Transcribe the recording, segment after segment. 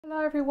Hello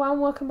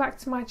everyone, welcome back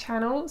to my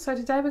channel. So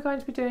today we're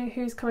going to be doing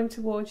Who's Coming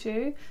Towards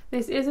You.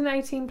 This is an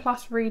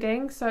 18+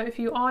 reading, so if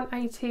you aren't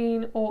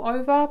 18 or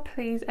over,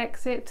 please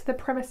exit the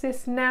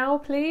premises now,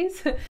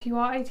 please. If you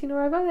are 18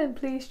 or over, then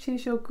please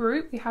choose your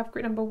group. We have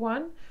group number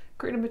 1,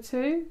 group number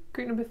 2,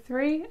 group number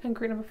 3 and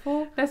group number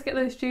 4. Let's get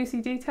those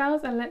juicy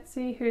details and let's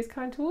see who is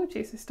coming towards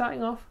you. So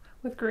starting off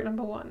with group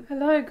number 1.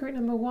 Hello group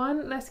number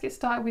 1, let's get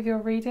started with your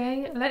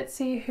reading. Let's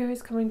see who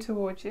is coming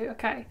towards you.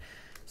 Okay.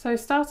 So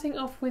starting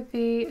off with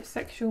the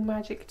Sexual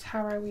Magic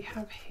Tarot we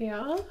have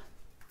here,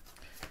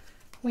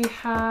 we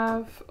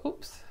have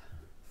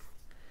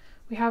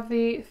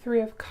the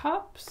Three of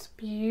Cups,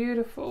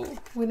 beautiful.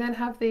 We then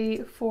have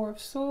the Four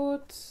of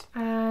Swords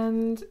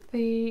and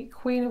the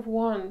Queen of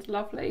Wands,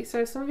 lovely.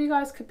 So some of you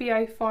guys could be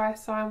a fire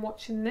sign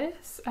watching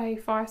this, a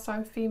fire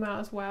sign female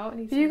as well.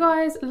 And for you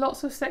guys,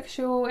 lots of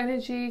sexual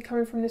energy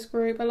coming from this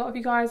group. A lot of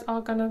you guys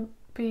are gonna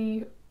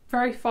be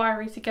very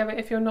fiery together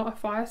if you're not a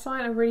fire sign.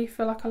 I really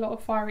feel like a lot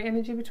of fiery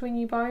energy between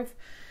you both.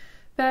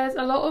 There's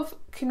a lot of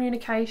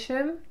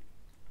communication,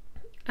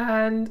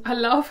 and I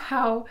love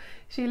how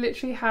she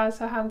literally has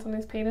her hands on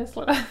his penis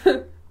like that.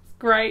 It's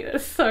great,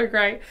 that's so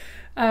great.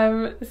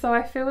 So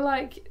I feel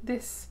like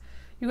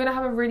you're gonna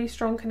have a really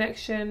strong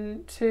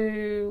connection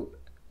to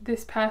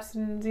this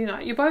person's,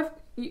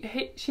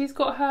 she's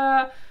got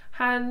her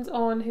hand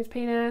on his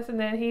penis and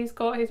then he's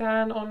got his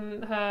hand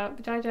on her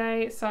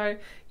vajayjay, so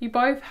you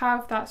both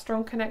have that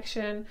strong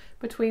connection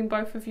between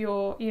both of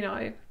your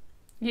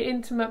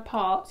intimate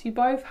parts. You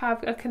both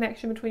have a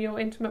connection between your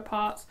intimate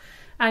parts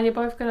and you're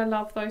both going to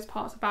love those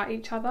parts about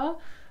each other.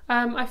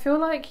 I feel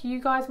like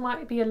you guys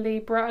might be a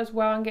Libra as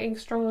well. I'm getting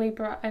strong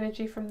Libra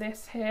energy from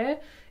this here.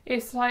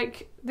 It's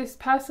like this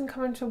person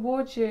coming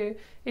towards you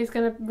is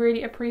going to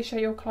really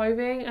appreciate your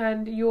clothing,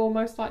 and you're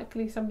most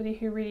likely somebody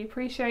who really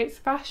appreciates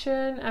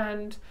fashion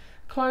and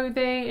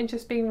clothing and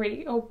just being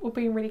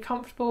really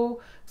comfortable.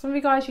 Some of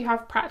you guys, you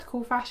have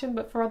practical fashion,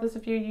 but for others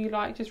of you, you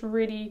like just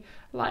really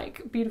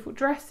like beautiful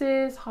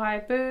dresses, high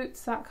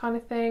boots, that kind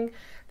of thing.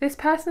 This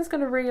person's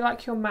going to really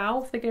like your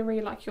mouth, they're going to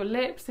really like your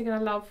lips, they're going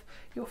to love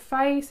your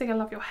face, they're going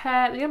to love your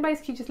hair, they're going to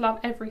basically just love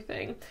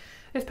everything.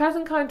 This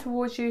person coming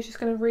towards you is just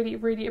going to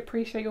really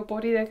appreciate your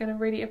body. They're going to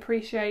really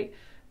appreciate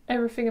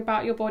everything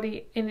about your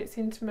body in its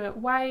intimate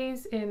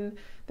ways.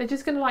 They're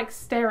just going to like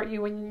stare at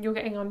you when you're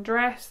getting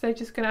undressed. They're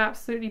just going to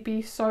absolutely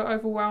be so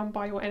overwhelmed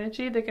by your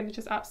energy. They're going to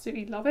just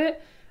absolutely love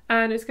it,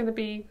 and it's going to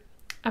be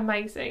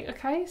amazing.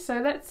 Okay,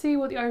 so let's see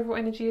what the overall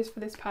energy is for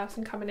this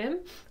person coming in.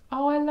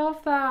 Oh, I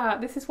love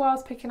that. This is why I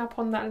was picking up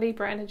on that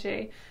Libra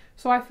energy.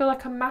 So I feel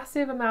like a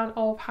massive amount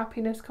of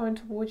happiness coming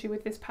towards you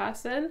with this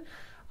person.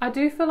 I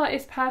do feel like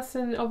this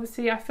person,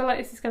 obviously, I feel like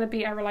this is going to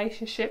be a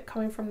relationship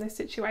coming from this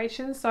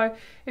situation. So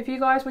if you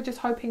guys were just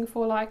hoping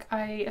for like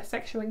a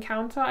sexual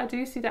encounter, I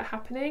do see that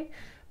happening.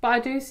 But I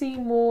do see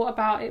more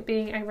about it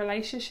being a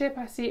relationship.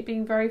 I see it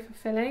being very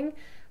fulfilling,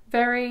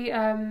 very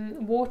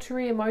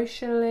watery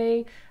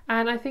emotionally.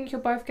 And I think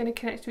you're both going to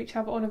connect to each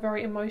other on a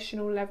very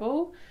emotional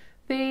level.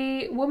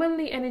 The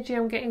womanly energy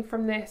I'm getting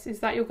from this is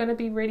that you're going to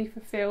be really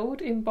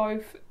fulfilled in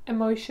both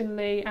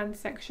emotionally and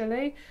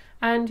sexually,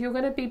 and you're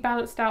going to be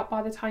balanced out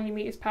by the time you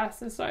meet this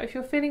person. So if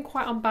you're feeling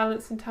quite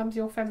unbalanced in terms of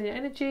your feminine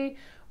energy,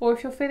 or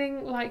if you're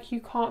feeling like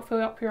you can't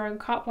fill up your own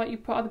cup, like you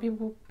put other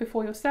people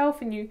before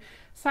yourself and you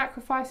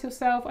sacrifice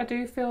yourself, I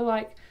do feel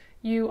like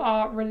you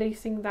are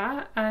releasing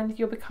that and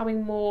you're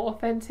becoming more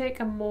authentic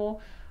and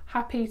more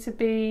happy to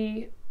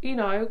be,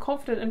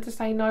 confident and to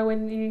say no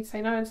when you need to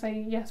say no and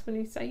say yes when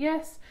you need to say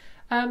yes.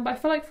 But I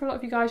feel like for a lot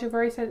of you guys, you're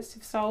very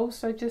sensitive souls,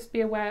 so just be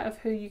aware of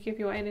who you give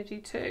your energy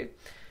to.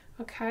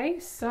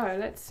 Okay, so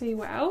let's see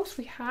what else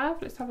we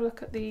have. Let's have a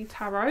look at the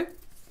tarot.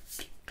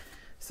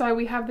 So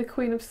we have the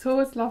Queen of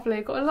Swords,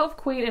 lovely. Got a lot of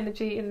Queen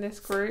energy in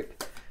this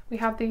group. We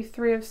have the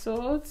Three of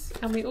Swords,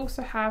 and we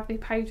also have the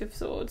Page of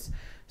Swords.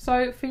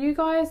 So for you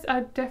guys, I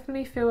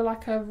definitely feel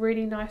like a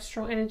really nice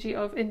strong energy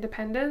of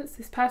independence.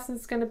 This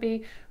person's going to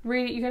be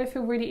you're going to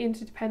feel really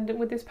interdependent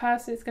with this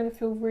person. It's going to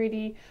feel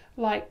really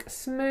like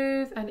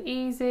smooth and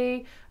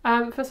easy.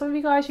 For some of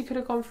you guys, you could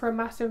have gone through a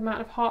massive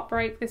amount of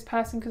heartbreak. This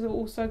person could have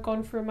also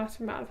gone through a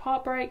massive amount of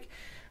heartbreak.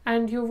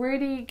 And you're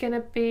really going to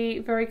be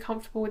very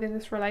comfortable within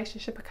this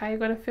relationship, okay? You're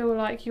going to feel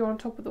like you're on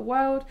top of the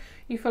world.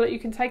 You feel like you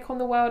can take on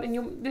the world,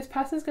 and this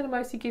person's going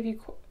to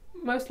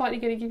most likely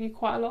going to give you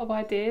quite a lot of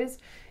ideas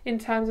in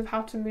terms of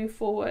how to move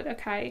forward,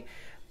 okay?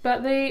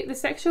 But the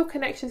sexual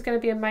connection is going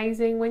to be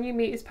amazing. When you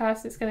meet this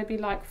person, it's going to be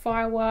like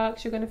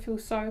fireworks. You're going to feel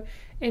so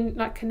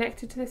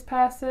connected to this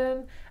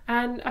person.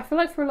 And I feel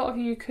like for a lot of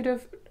you, you could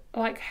have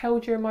like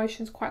held your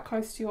emotions quite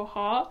close to your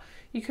heart.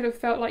 You could have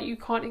felt like you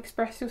can't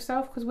express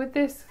yourself, because with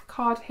this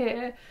card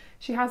here,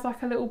 she has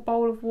like a little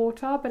bowl of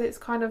water, but it's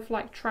kind of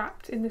like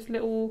trapped in this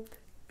little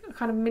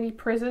kind of mini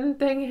prison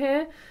thing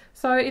here.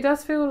 So it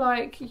does feel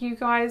like you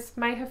guys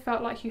may have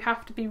felt like you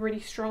have to be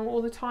really strong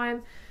all the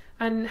time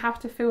and have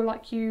to feel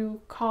like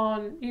you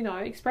can't,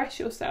 express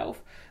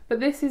yourself. But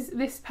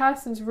this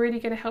person's really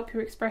going to help you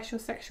express your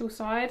sexual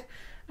side,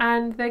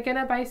 and they're going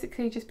to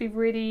basically just be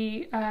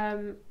really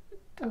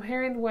I'm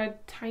hearing the word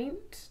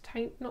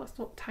no, it's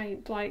not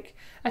taint, like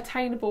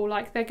attainable,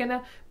 like they're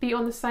gonna be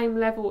on the same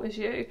level as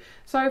you.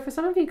 So for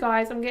some of you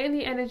guys, I'm getting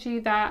the energy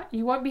that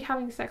you won't be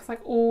having sex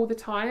like all the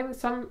time.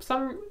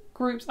 Some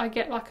groups I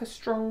get like a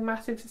strong,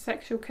 massive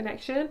sexual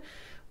connection.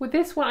 With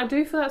this one, I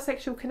do feel that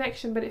sexual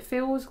connection, but it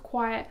feels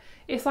quite,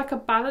 it's like a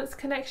balanced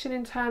connection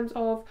in terms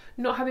of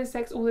not having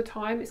sex all the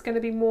time. It's going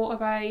to be more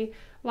of a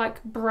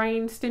like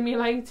brain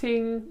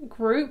stimulating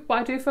group, but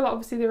I do feel like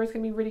obviously there is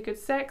going to be really good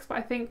sex, but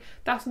I think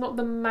that's not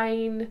the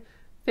main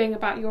thing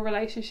about your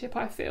relationship,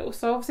 I feel.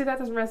 So obviously that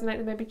doesn't resonate,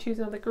 then maybe choose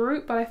another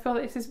group, but I feel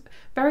that this is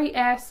very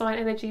air sign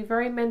energy,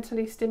 very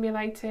mentally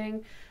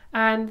stimulating.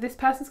 And this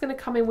person's going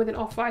to come in with an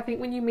offer. I think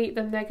when you meet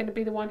them, they're going to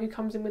be the one who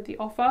comes in with the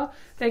offer.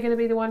 They're going to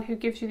be the one who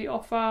gives you the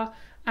offer.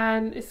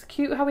 And it's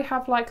cute how we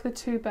have like the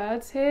two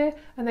birds here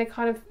and they're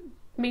kind of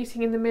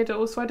meeting in the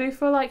middle. So I do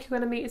feel like you're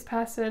going to meet this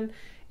person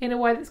in a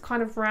way that's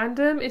kind of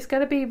random. It's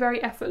going to be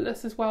very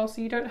effortless as well.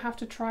 So you don't have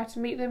to try to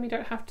meet them. You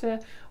don't have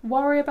to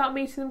worry about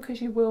meeting them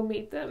because you will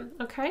meet them.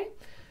 Okay.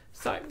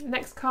 So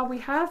next card we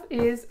have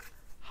is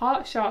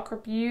heart chakra.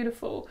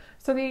 Beautiful.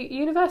 So the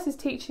universe is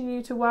teaching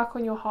you to work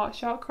on your heart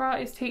chakra.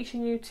 It's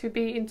teaching you to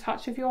be in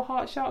touch with your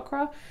heart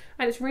chakra,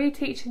 and it's really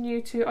teaching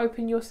you to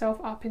open yourself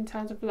up in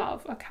terms of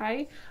love.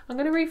 Okay, I'm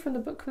going to read from the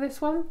book for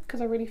this one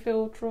because I really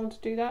feel drawn to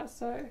do that.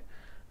 So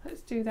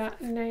let's do that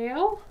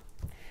now.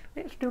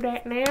 Let's do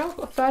that now. I've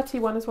got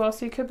 31 as well,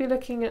 so you could be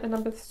looking at the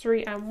numbers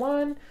 3 and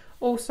 1,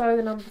 also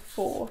the number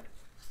 4.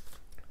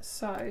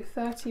 So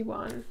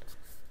 31.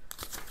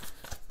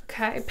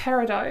 Okay,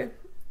 peridot.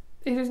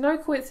 It is no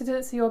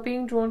coincidence that you are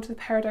being drawn to the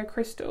peridot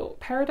crystal.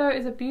 Peridot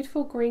is a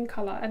beautiful green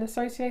colour and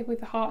associated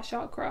with the heart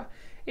chakra.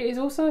 It is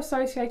also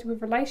associated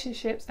with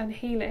relationships and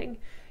healing.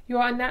 You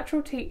are a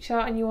natural teacher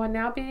and you are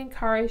now being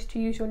encouraged to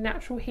use your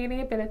natural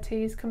healing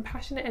abilities,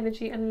 compassionate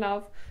energy and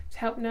love to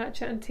help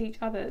nurture and teach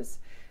others.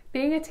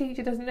 Being a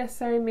teacher doesn't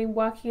necessarily mean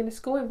working in a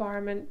school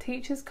environment.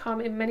 Teachers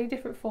come in many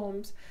different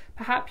forms.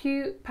 Perhaps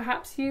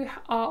you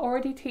are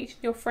already teaching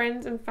your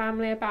friends and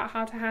family about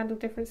how to handle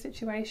different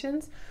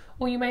situations,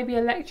 or you may be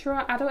a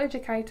lecturer, adult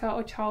educator,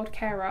 or child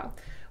carer.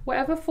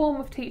 Whatever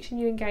form of teaching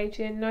you engage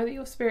in, know that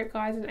your spirit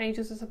guides and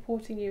angels are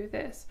supporting you with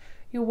this.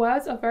 Your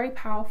words are very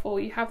powerful.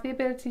 You have the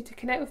ability to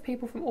connect with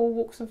people from all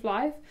walks of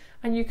life,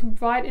 and you can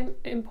provide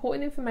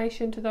important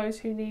information to those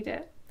who need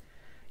it.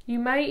 You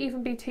may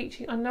even be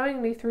teaching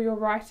unknowingly through your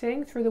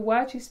writing, through the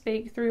words you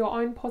speak, through your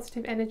own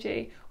positive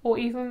energy, or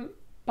even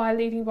by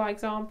leading by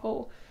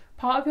example.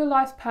 Part of your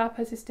life's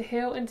purpose is to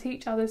heal and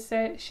teach others,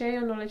 share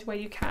your knowledge where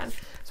you can.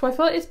 So I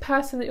feel like this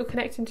person that you're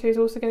connecting to is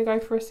also going to go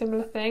for a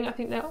similar thing. I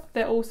think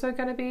they're also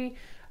going to be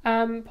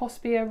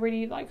possibly a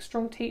really like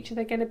strong teacher.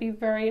 They're going to be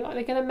very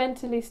they're going to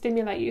mentally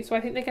stimulate you. So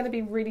I think they're going to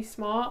be really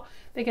smart.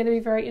 They're going to be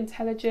very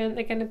intelligent.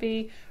 They're going to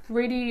be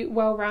really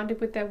well-rounded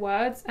with their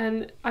words.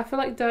 And I feel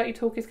like dirty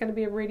talk is going to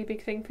be a really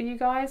big thing for you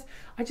guys.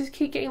 I just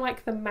keep getting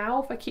like the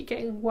mouth. I keep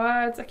getting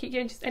words. I keep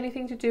getting just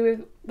anything to do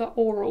with the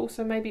oral.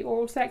 So maybe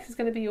oral sex is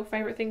going to be your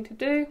favorite thing to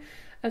do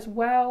as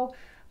well.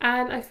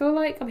 And I feel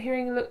like I'm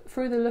hearing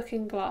through the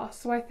looking glass.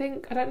 So I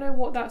don't know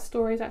what that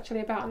story is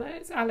actually about. No,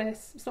 it's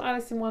Alice. It's not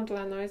Alice in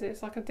Wonderland though, is it?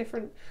 It's like a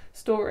different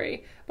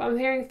story. But I'm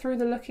hearing through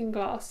the looking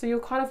glass. So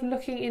you're kind of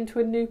looking into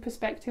a new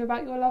perspective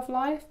about your love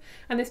life.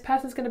 And this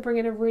person's going to bring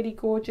in a really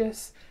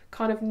gorgeous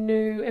kind of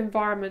new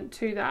environment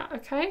to that,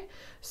 okay?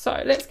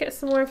 So let's get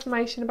some more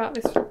information about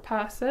this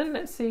person.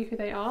 Let's see who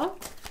they are.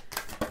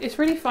 It's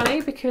really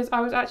funny because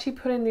I was actually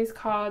putting these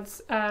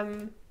cards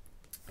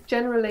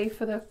generally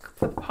for the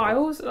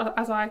piles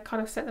as I kind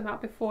of set them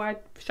out before I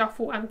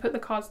shuffle and put the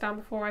cards down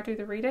before I do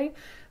the reading.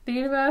 The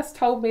universe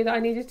told me that I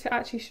needed to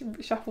actually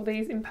shuffle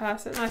these in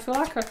person. And I feel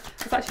like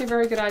it's actually a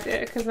very good idea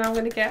because now I'm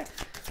going to get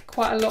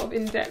quite a lot of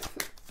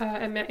in-depth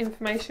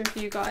information for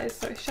you guys.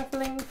 So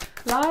shuffling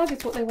live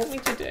is what they want me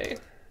to do.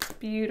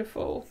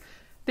 Beautiful.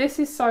 This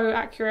is so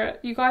accurate.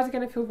 You guys are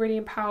going to feel really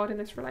empowered in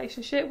this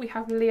relationship. We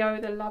have Leo,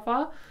 the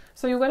lover.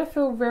 So you're going to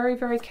feel very,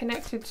 very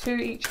connected to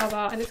each other,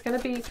 and it's going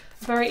to be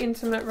a very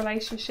intimate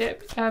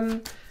relationship.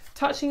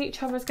 Touching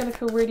each other is going to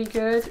feel really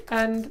good,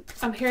 and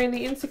I'm hearing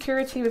the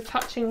insecurity with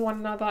touching one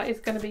another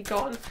is going to be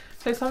gone.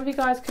 So some of you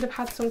guys could have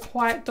had some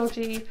quite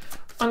dodgy,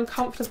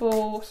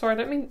 uncomfortable, sorry, I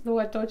don't mean the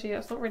word dodgy,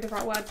 that's not really the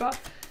right word, but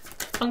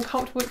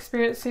uncomfortable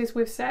experiences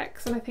with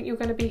sex, and I think you're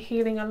going to be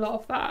healing a lot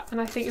of that, and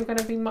I think you're going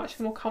to be much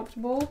more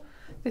comfortable.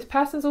 This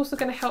person's also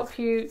going to help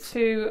you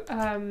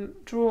to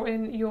draw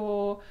in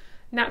your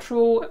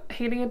natural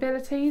healing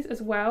abilities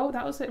as well.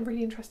 That was a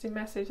really interesting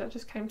message that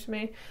just came to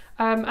me,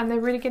 and they're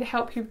really going to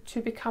help you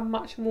to become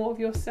much more of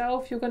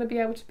yourself. You're going to be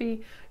able to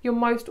be your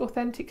most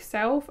authentic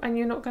self, and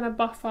you're not going to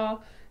buffer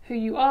who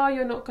you are.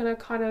 You're not going to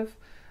kind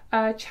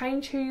of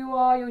change who you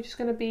are. You're just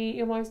going to be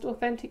your most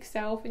authentic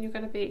self, and you're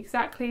going to be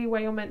exactly where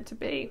you're meant to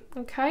be.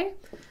 Okay,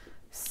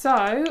 so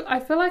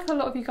I feel like a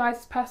lot of you guys,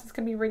 this person's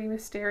going to be really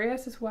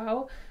mysterious as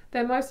well.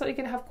 They're most likely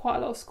going to have quite a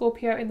lot of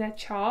Scorpio in their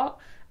chart,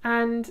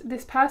 and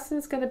this person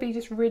is going to be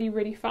just really,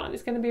 really fun.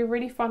 It's going to be a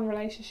really fun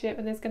relationship,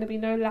 and there's going to be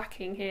no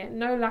lacking here,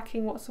 no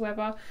lacking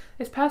whatsoever.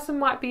 This person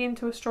might be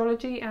into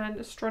astrology and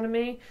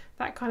astronomy,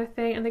 that kind of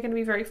thing, and they're going to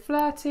be very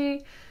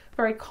flirty,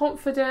 very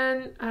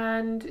confident,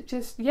 and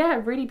just,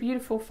 yeah, really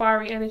beautiful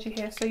fiery energy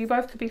here. So you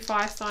both could be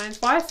fire signs.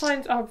 Fire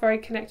signs are very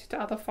connected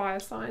to other fire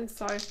signs,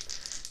 so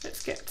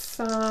let's get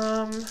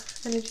some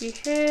energy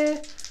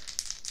here.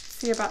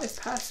 See about this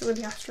person with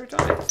the astro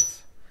dice.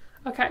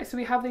 Okay, so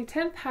we have the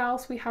 10th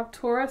house, we have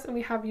Taurus, and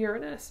we have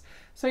Uranus.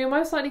 So you're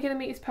most likely going to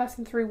meet this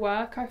person through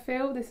work, I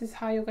feel. This is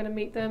how you're going to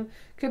meet them.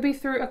 Could be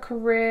through a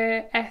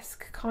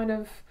career-esque kind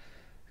of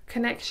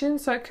connection.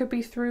 So it could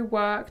be through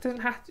work. It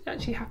doesn't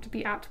actually have to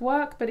be at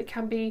work, but it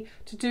can be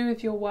to do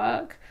with your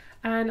work.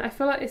 And I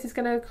feel like this is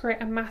going to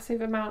create a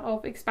massive amount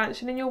of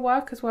expansion in your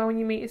work as well when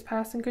you meet this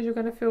person, because you're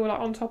going to feel like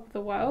on top of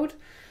the world.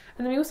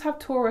 And then we also have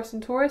Taurus,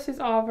 and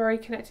Tauruses are very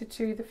connected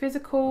to the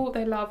physical.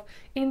 They love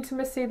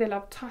intimacy, they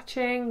love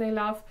touching, they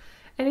love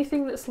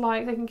anything that's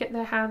like they can get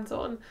their hands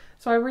on.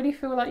 So I really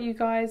feel like you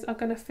guys are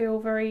going to feel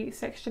very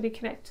sexually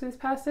connected to this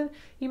person.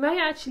 You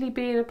may actually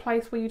be in a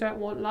place where you don't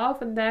want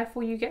love, and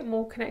therefore you get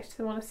more connected to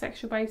them on a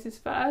sexual basis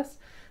first.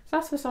 So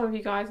that's for some of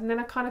you guys, and then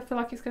I kind of feel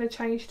like it's going to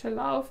change to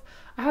love.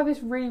 I have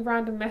this really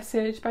random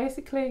message.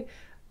 Basically,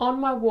 on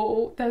my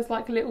wall there's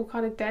like little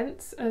kind of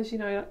dents, as you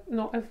know,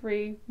 not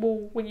every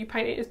wall when you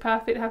paint it is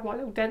perfect, have like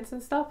little dents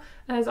and stuff,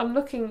 and as I'm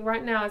looking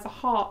right now there's a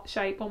heart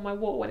shape on my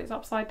wall when it's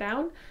upside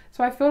down.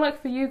 So I feel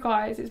like for you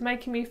guys it's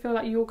making me feel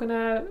like you're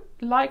gonna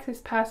like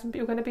this person, but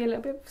you're going to be a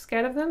little bit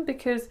scared of them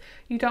because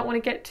you don't want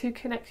to get too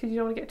connected, you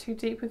don't want to get too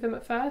deep with them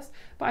at first,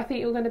 but I think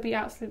you're going to be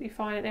absolutely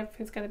fine and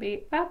everything's going to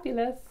be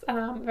fabulous, and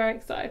I'm very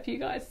excited for you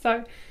guys.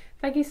 So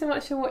thank you so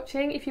much for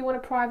watching. If you want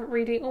a private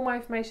reading, all my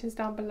information is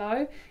down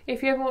below.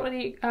 If you ever want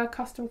any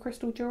custom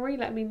crystal jewellery,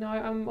 let me know.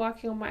 I'm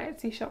working on my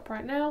Etsy shop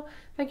right now.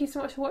 Thank you so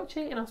much for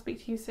watching, and I'll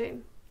speak to you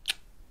soon.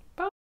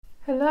 Bye.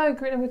 Hello,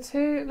 group number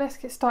 2. Let's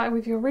get started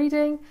with your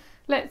reading.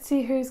 Let's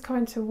see who's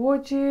coming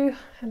towards you,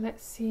 and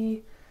let's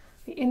see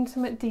the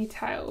intimate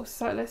details.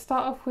 So let's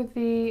start off with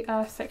the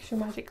Sexual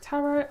Magic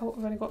Tarot. Oh,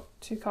 I've only got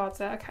 2 cards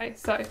there. Okay,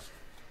 so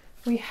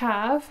we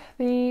have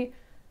the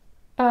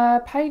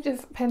Page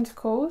of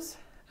Pentacles,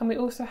 and we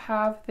also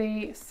have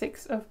the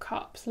 6 of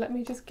Cups. Let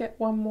me just get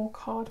one more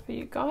card for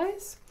you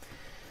guys.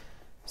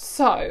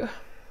 So,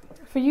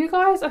 for you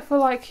guys, I feel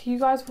like you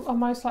guys are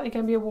most likely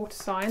going to be a water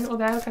sign, or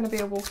they're going to be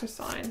a water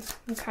sign.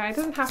 Okay, it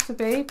doesn't have to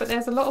be, but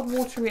there's a lot of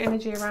watery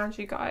energy around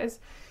you guys.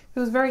 It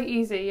was very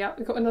easy. Yeah,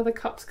 we've got another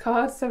Cups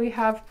card. So we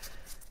have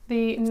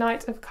the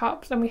Knight of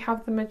Cups and we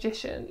have the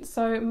Magician.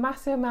 So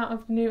massive amount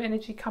of new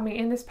energy coming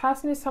in. This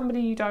person is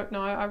somebody you don't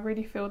know. I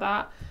really feel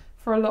that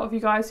for a lot of you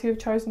guys who have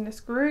chosen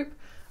this group.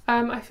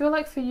 I feel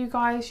like for you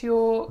guys,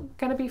 you're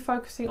going to be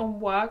focusing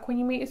on work. When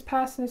you meet this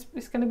person,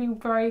 it's going to be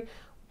very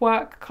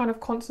work kind of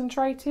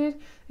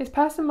concentrated. This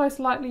person, most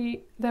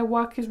likely, their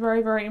work is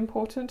very, very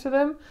important to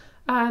them.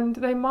 And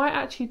they might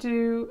actually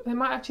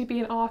be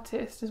an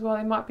artist as well.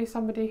 They might be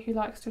somebody who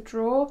likes to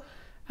draw.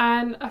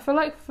 And I feel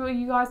like for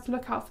you guys to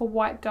look out for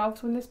white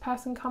doves when this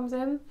person comes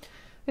in.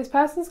 This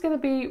person's going to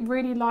be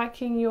really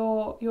liking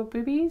your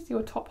boobies,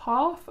 your top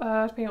half,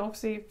 depending on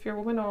obviously if you're a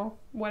woman or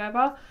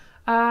whatever.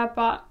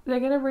 But they're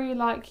going to really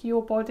like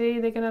your body.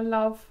 They're going to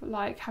love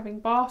like having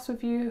baths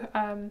with you,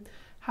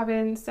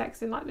 having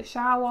sex in like the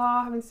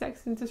shower, having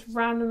sex in just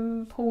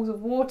random pools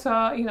of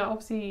water, you know,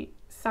 obviously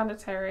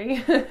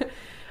sanitary.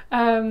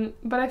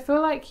 But I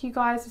feel like you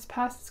guys, this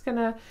person's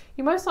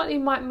you most likely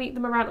might meet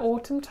them around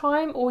autumn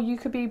time, or you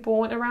could be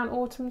born around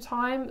autumn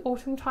time.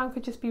 Autumn time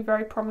could just be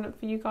very prominent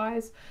for you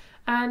guys.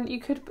 And you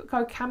could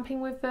go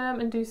camping with them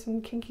and do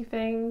some kinky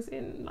things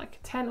in like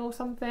a tent or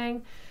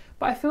something.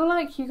 But I feel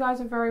like you guys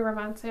are very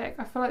romantic.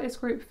 I feel like this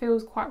group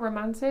feels quite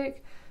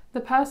romantic. The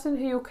person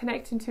who you're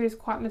connecting to is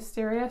quite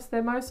mysterious.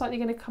 They're most likely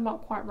going to come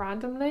up quite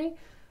randomly,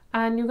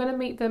 and you're going to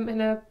meet them in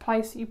a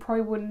place that you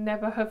probably would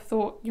never have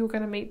thought you were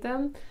going to meet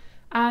them.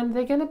 And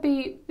they're going to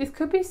be, this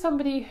could be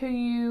somebody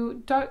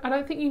who I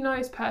don't think you know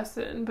this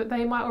person, but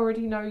they might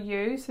already know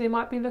you. So they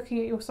might be looking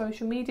at your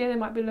social media, they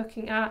might be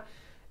looking at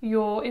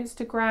your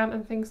Instagram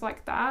and things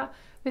like that.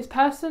 This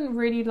person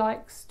really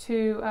likes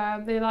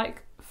to, they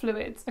like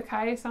fluids,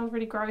 okay? Sounds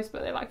really gross,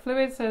 but they like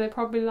fluids, so they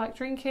probably like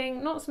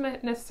drinking, not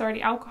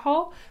necessarily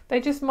alcohol. They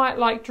just might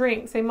like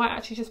drinks. They might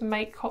actually just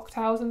make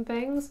cocktails and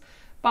things,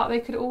 but they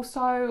could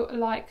also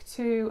like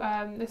to,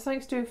 there's something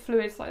to do with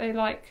fluids, like they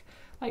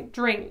like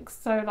drinks,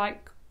 so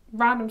like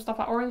random stuff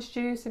like orange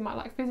juice, they might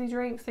like fizzy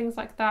drinks, things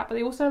like that. But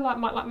they also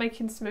might like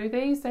making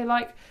smoothies. They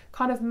like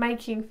kind of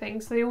making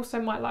things, so they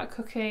also might like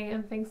cooking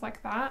and things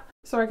like that.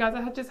 Sorry guys,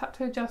 I just had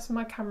to adjust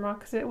my camera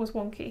because it was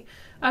wonky.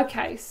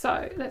 Okay,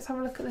 so let's have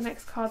a look at the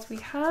next cards we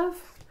have.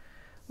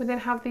 We then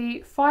have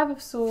the 5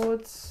 of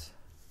Swords,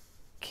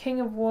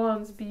 King of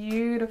Wands,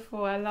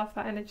 beautiful, I love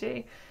that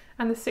energy,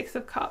 and the 6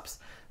 of Cups.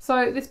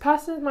 So this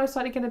person is most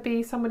likely going to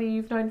be somebody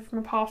you've known from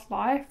a past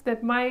life. They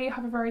may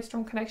have a very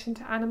strong connection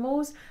to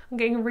animals. I'm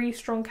getting a really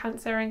strong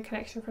Cancerian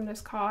connection from this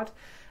card.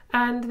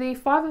 And the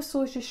Five of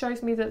Swords just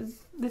shows me that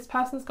this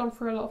person's gone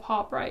through a lot of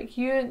heartbreak.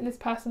 You and this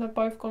person have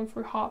both gone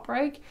through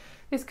heartbreak.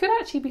 This could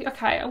actually be,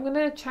 okay, I'm going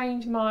to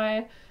change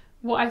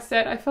what I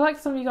said. I feel like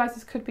some of you guys,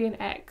 this could be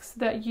an ex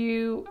that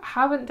you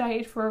haven't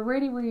dated for a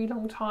really, really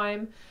long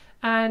time,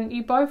 and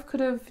you both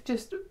could have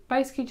just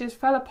basically just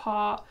fell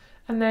apart,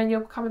 and then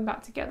you're coming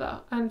back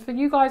together. And for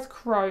you guys,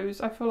 crows,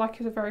 I feel like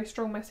is a very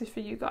strong message for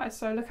you guys.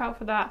 So look out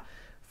for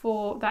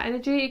that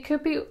energy. It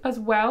could be as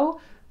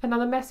well,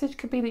 another message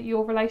could be that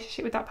your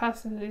relationship with that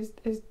person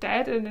is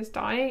dead and is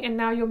dying, and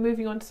now you're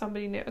moving on to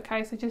somebody new.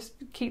 Okay, so just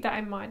keep that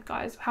in mind,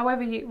 guys,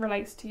 however it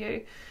relates to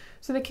you.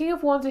 So the King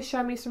of Wands is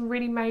showing me some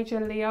really major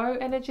Leo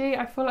energy.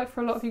 I feel like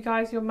for a lot of you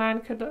guys, your man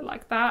could look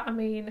like that. I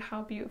mean,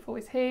 how beautiful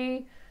is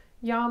he?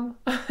 Yum.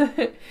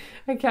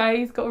 Okay,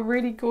 he's got a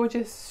really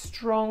gorgeous,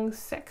 strong,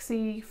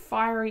 sexy,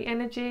 fiery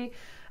energy.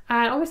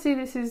 And obviously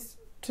this is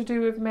to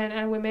do with men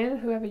and women,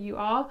 whoever you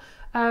are.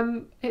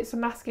 It's a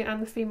masculine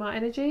and the female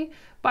energy.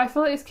 But I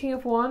feel like this King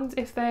of Wands,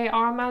 if they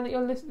are a man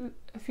that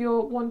if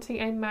you're wanting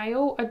a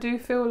male, I do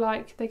feel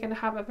like they're going to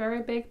have a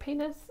very big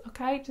penis.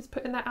 Okay, just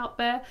putting that out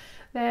there.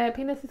 Their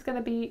penis is going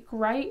to be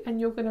great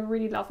and you're going to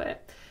really love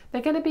it.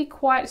 They're going to be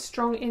quite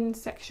strong in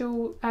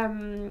sexual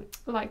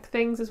like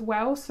things as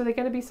well. So they're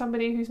going to be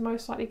somebody who's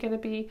most likely going to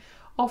be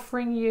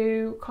offering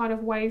you kind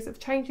of ways of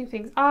changing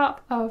things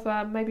up, of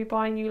maybe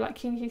buying you like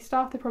kinky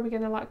stuff. They're probably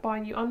going to like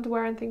buying you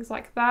underwear and things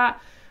like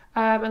that.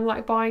 And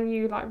like buying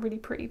you like really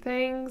pretty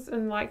things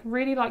and like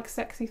really like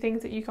sexy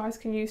things that you guys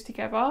can use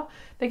together.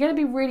 They're going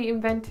to be really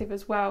inventive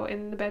as well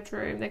in the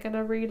bedroom. They're going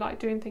to really like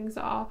doing things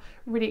that are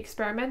really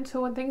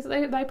experimental and things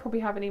that they probably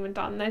haven't even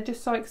done. They're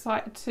just so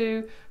excited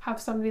to have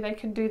somebody they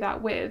can do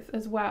that with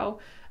as well.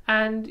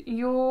 And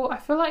I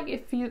feel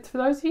like for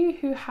those of you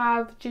who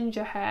have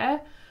ginger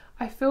hair,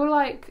 I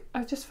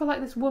just feel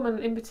like this woman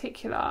in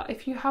particular,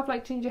 if you have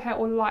like ginger hair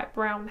or light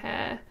brown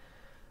hair,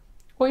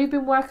 or you've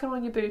been working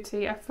on your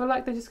booty, I feel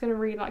like they're just going to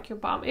really like your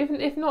bum. Even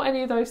if not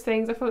any of those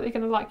things, I feel like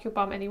they're going to like your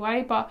bum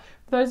anyway. But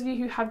for those of you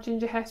who have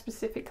ginger hair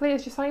specifically,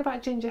 it's just something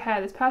about ginger hair.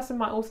 This person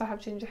might also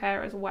have ginger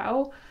hair as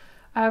well.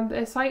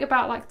 There's something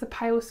about like the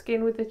pale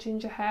skin with the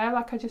ginger hair.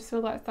 Like I just feel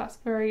like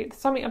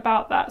something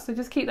about that. So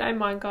just keep that in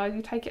mind, guys.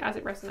 You take it as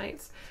it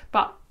resonates.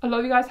 But a lot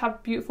of you guys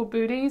have beautiful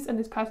booties and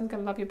this person's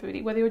going to love your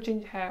booty, whether you're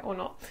ginger hair or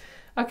not.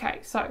 Okay,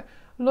 so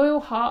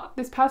loyal heart,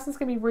 this person's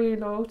going to be really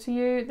loyal to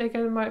you. They're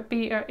going to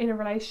be in a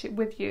relationship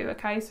with you,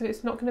 okay? So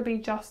it's not going to be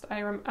just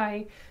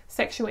a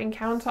sexual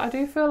encounter. I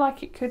do feel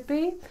like it could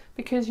be,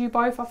 because you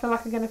both, I feel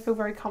like, are going to feel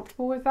very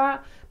comfortable with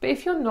that. But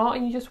if you're not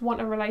and you just want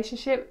a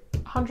relationship,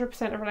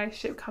 100% a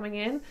relationship coming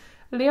in,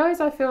 Leos,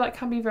 I feel like,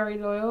 can be very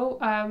loyal,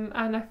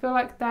 and I feel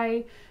like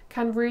they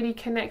can really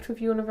connect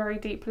with you on a very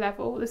deep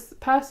level. This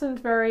person's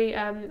very,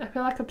 I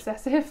feel like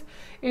obsessive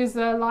is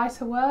a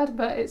lighter word,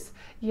 but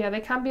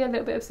they can be a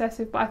little bit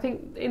obsessive, but I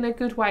think in a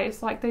good way.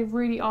 It's like they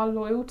really are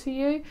loyal to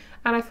you,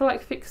 and I feel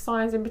like fixed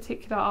signs in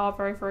particular are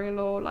very, very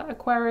loyal, like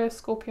Aquarius,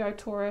 Scorpio,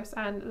 Taurus,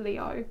 and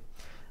Leo.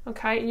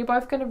 Okay, and you're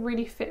both going to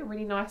really fit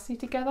really nicely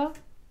together.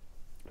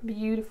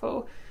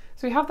 Beautiful.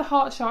 So we have the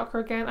heart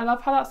chakra again. I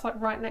love how that's like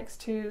right next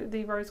to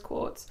the rose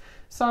quartz.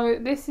 So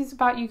this is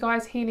about you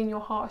guys healing your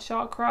heart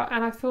chakra,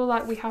 and I feel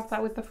like we have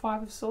that with the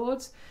Five of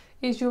Swords,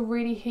 is you're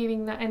really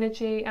healing that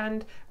energy,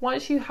 and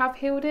once you have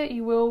healed it,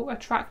 you will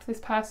attract this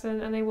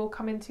person and they will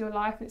come into your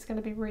life, and it's going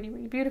to be really,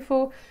 really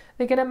beautiful.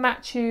 They're going to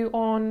match you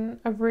on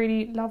a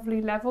really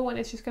lovely level, and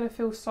it's just going to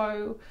feel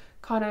so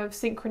kind of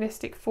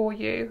synchronistic for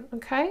you.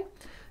 Okay,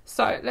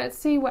 so let's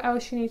see what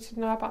else you need to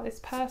know about this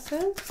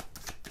person.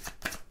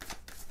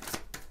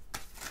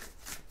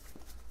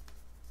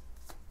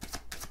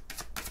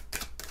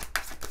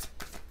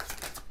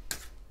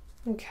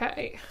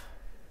 Okay,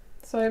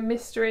 so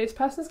mystery. This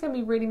person's going to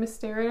be really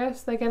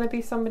mysterious. They're going to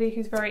be somebody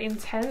who's very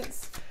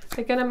intense.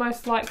 They're going to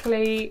most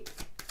likely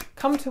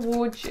come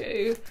towards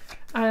you,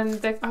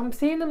 and I'm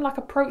seeing them like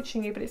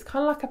approaching you, but it's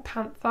kind of like a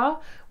panther,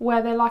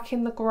 where they're like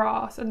in the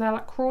grass and they're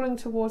like crawling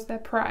towards their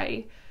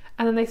prey,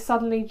 and then they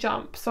suddenly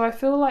jump. So I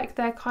feel like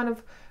they're kind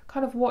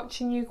of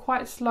watching you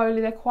quite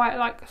slowly. They're quite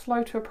like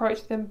slow to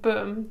approach, then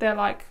boom, they're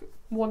like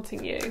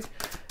wanting you.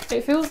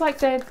 It feels like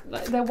they're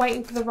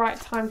waiting for the right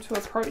time to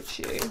approach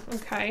you.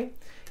 Okay,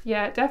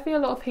 yeah, definitely a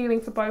lot of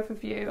healing for both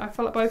of you. I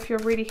feel like both of you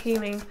are really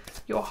healing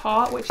your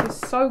heart, which is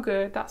so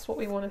good. That's what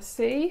we want to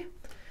see.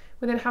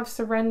 We then have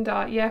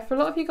surrender. Yeah, for a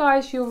lot of you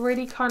guys, you're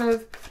really kind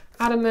of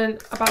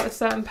adamant about a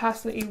certain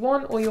person that you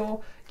want, or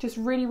you're just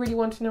really, really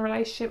wanting a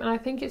relationship. And I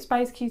think it's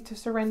basically to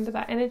surrender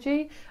that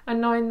energy and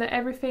knowing that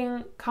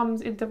everything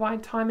comes in divine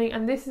timing.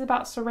 And this is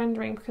about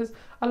surrendering, because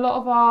a lot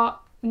of our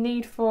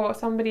need for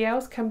somebody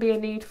else can be a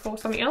need for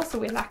something else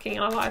that we're lacking in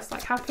our lives,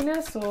 like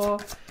happiness, or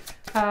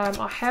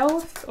our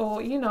health,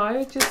 or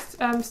just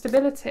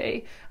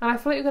stability. And I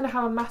feel like you're going to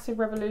have a massive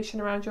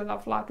revolution around your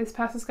love life. This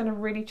person's going to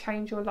really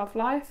change your love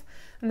life,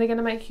 and they're going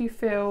to make you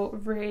feel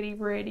really,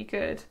 really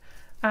good,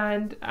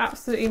 and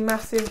absolutely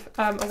massive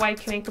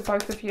awakening for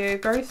both of you.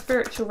 Very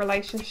spiritual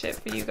relationship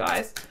for you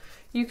guys.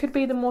 You could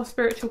be the more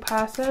spiritual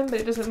person, but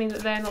it doesn't mean that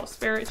they're not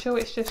spiritual.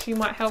 It's just you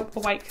might help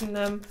awaken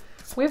them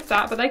with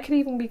that, but they could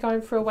even be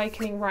going through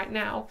awakening right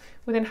now.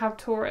 We then have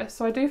Taurus.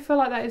 So I do feel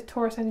like that is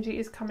Taurus energy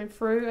is coming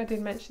through. I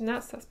did mention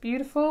that, so that's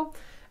beautiful.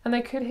 And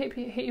they could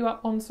hit you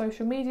up on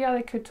social media.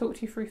 They could talk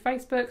to you through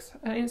Facebook,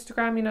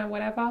 Instagram, you know,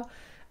 whatever.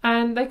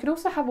 And they could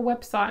also have a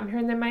website. I'm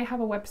hearing they may have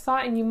a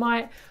website, and you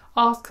might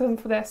ask them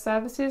for their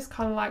services,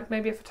 kind of like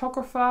maybe a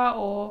photographer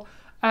or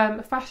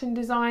a fashion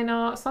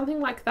designer, something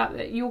like that,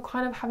 that you're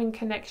kind of having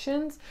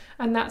connections,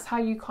 and that's how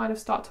you kind of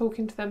start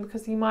talking to them,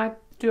 because you might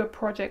do a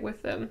project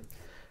with them.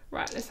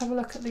 Right, let's have a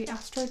look at the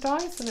astro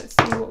dice and let's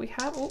see what we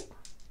have. Oh.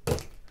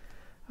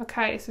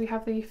 Okay, so we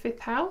have the 5th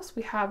house,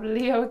 we have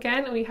Leo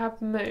again, and we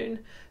have Moon.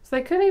 So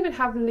they could even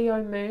have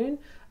Leo Moon.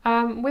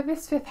 With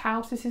this 5th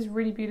house, this is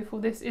really beautiful.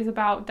 This is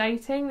about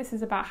dating, this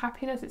is about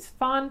happiness, it's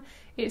fun,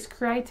 it's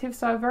creative,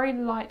 so a very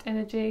light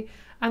energy.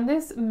 And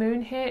this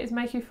Moon here is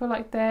making you feel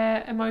like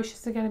their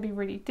emotions are going to be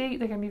really deep,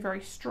 they're going to be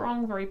very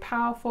strong, very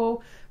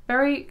powerful,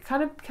 very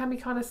kind of, can be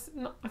kind of,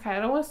 okay, I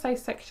don't want to say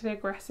sexually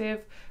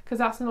aggressive, because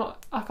that's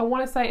not, like, I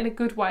want to say it in a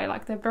good way,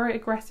 like they're very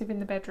aggressive in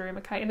the bedroom,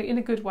 okay, in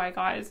a good way,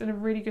 guys, in a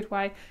really good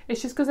way.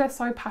 It's just because they're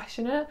so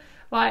passionate,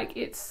 like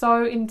it's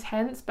so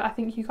intense, but I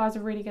think you guys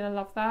are really going to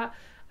love that.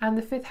 And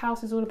the 5th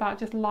house is all about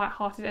just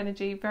light-hearted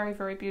energy, very,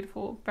 very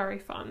beautiful, very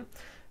fun.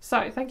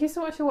 So thank you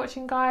so much for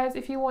watching, guys.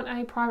 If you want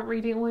a private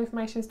reading, all the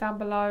information is down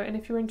below, and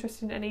if you're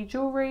interested in any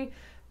jewellery,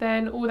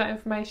 then all that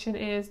information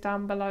is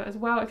down below as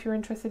well. If you're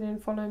interested in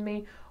following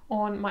me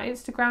on my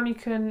Instagram, you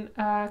can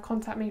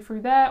contact me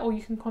through there, or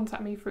you can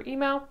contact me through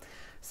email.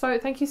 So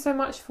thank you so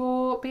much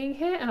for being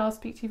here, and I'll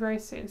speak to you very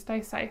soon.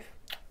 Stay safe.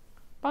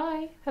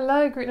 Bye.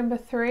 Hello, group number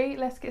 3.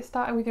 Let's get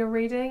started with your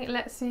reading.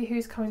 Let's see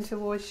who's coming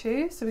towards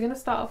you. So we're going to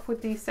start off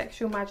with the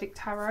Sexual Magic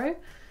Tarot.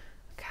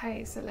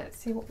 Okay, so let's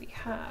see what we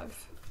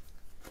have.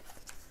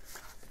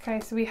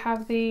 Okay, so we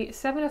have the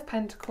 7 of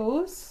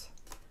Pentacles,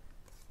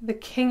 the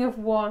King of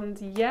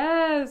Wands.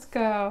 Yes,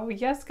 girl.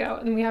 Yes, girl.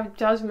 And we have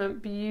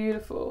Judgment.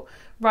 Beautiful.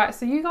 Right,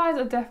 so you guys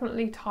are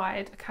definitely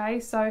tied, okay?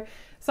 So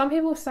some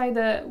people say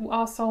that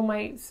our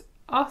soulmates,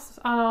 us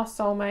and our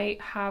soulmate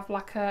have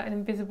like an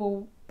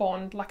invisible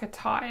bond, like a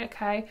tie,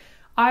 okay?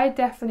 I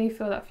definitely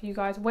feel that for you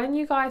guys. When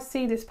you guys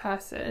see this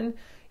person,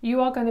 you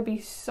are going to be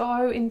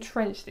so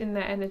entrenched in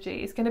their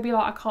energy. It's going to be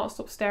like, I can't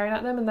stop staring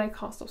at them, and they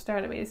can't stop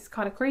staring at me. This is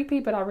kind of creepy,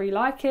 but I really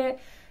like it.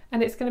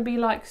 And it's going to be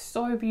like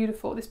so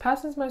beautiful. This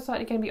person's most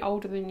likely going to be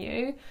older than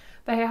you.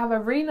 They have a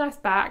really nice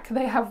back.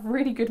 They have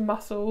really good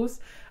muscles,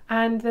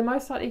 and they're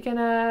most likely going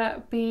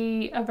to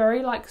be a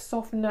very like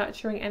soft,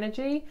 nurturing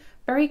energy.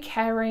 Very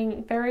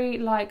caring, very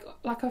like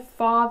a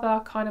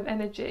father kind of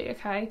energy,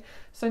 okay?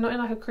 So not in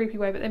like a creepy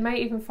way, but they may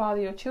even father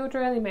your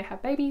children. They may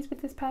have babies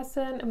with this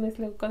person, and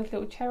got this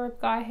little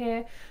cherub guy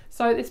here.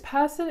 So this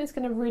person is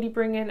going to really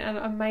bring in an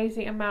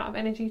amazing amount of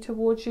energy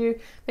towards you.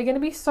 They're going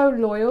to be so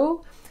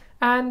loyal,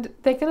 and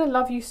they're going to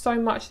love you so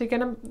much.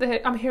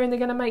 I'm hearing they're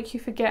going to make you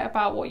forget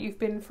about what you've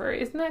been through.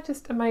 Isn't that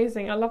just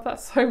amazing? I love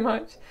that so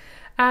much.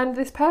 And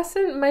this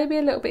person may be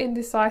a little bit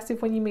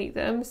indecisive when you meet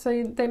them.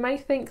 So they may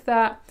think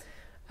that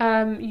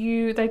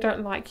they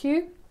don't like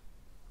you.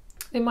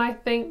 They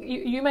might think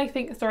you may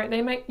think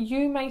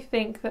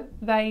that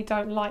they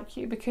don't like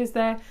you, because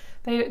they're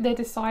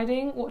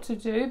deciding what to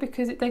do,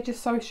 because they're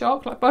just so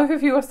shocked. Like both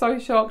of you are so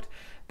shocked,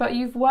 but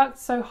you've worked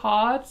so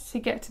hard to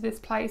get to this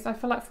place. I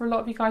feel like for a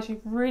lot of you guys,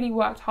 you've really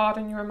worked hard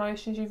on your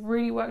emotions. You've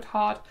really worked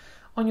hard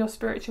on your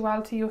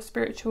spirituality, your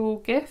spiritual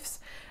gifts.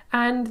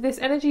 And this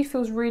energy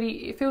feels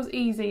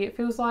easy. It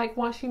feels like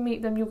once you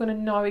meet them, you're going to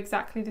know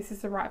exactly this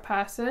is the right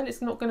person.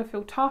 It's not going to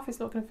feel tough.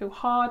 It's not going to feel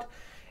hard.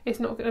 It's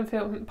not going to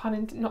feel,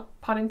 not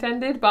pun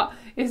intended, but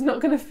it's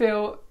not going to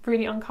feel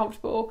really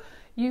uncomfortable.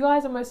 You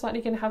guys are most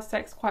likely going to have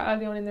sex quite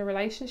early on in the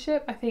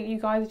relationship. I think you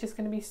guys are just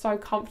going to be so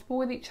comfortable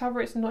with each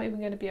other. It's not even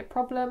going to be a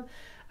problem.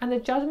 And the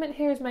Judgment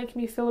here is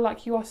making me feel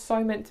like you are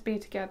so meant to be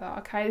together,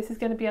 okay? This is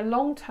going to be a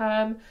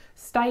long-term,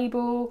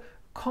 stable,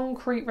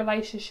 concrete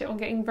relationship. I'm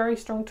getting very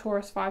strong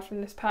Taurus vibes from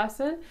this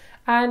person,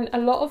 and a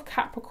lot of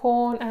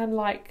Capricorn and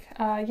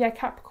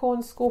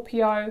Capricorn,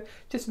 Scorpio,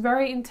 just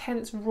very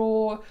intense,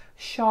 raw,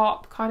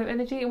 sharp kind of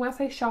energy. And when I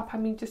say sharp, I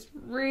mean just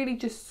really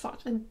just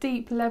such a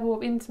deep level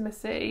of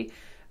intimacy,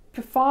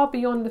 far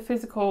beyond the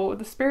physical,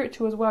 the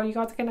spiritual as well. You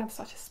guys are going to have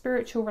such a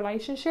spiritual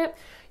relationship.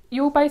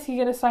 You're basically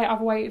going to say,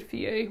 I've waited for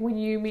you. When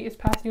you meet this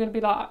person, you're going to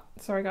be like,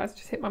 sorry guys, I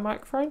just hit my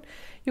microphone.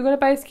 You're going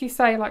to basically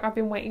say, like, I've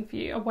been waiting for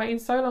you. I've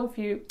waited so long for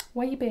you.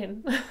 Where you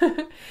been?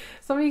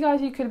 Some of you guys,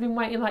 you could have been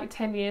waiting like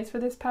 10 years for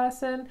this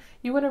person.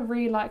 You want to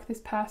really like this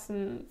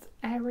person's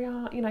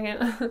area. You know, you're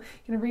going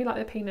to really like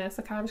their penis.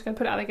 Okay, I'm just going to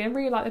put it out again.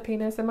 Really like the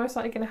penis. They're most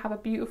likely going to have a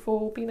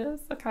beautiful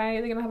penis. Okay,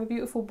 they're going to have a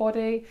beautiful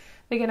body.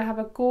 They're going to have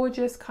a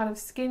gorgeous kind of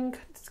skin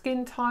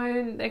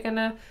tone.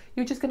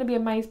 You're just going to be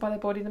amazed by their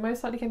body. They're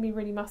most likely going to be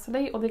really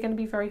muscly, or they're going to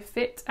be very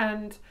fit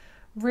and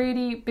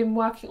really been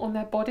working on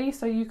their body.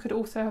 So you could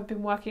also have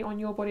been working on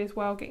your body as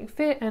well, getting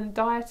fit and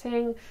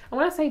dieting. And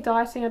when I say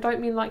dieting, I don't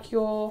mean like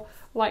you're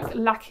like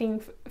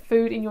lacking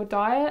food in your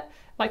diet,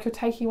 like you're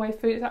taking away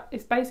food.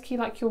 It's basically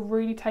like you're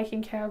really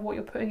taking care of what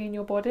you're putting in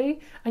your body,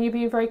 and you're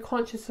being very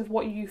conscious of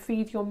what you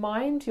feed your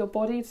mind, your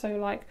body. So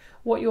like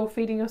what you're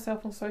feeding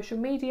yourself on social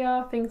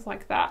media, things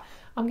like that.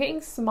 I'm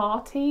getting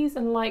Smarties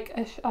and like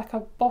a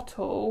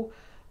bottle,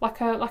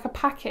 like a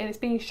packet, and it's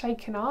being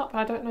shaken up.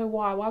 I don't know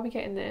why. Why are we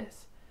getting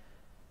this?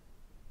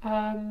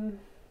 They're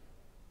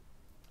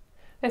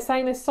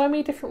saying there's so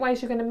many different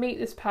ways you're going to meet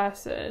this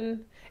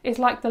person. It's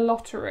like the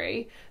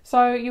lottery.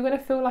 So you're going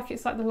to feel like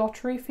it's like the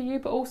lottery for you,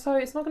 but also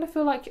it's not going to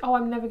feel like, oh,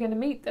 I'm never going to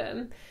meet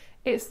them.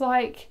 It's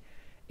like,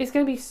 it's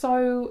going to be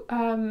so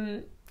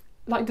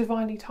like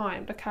divinely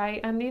timed, okay?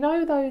 And you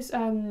know those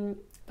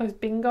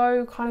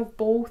bingo kind of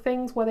ball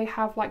things where they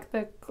have like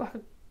a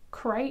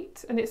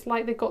crate, and it's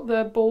like they've got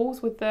the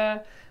balls with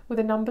the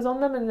numbers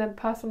on them, and the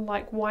person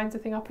like winds the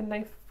thing up and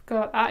they go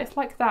like that. It's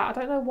like that. I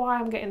don't know why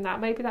I'm getting that.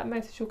 Maybe that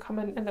message will come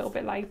in a little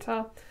bit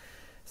later.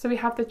 So we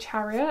have the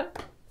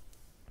Chariot,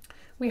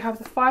 we have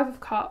the 5 of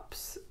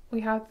Cups,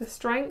 we have the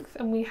Strength,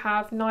 and we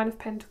have 9 of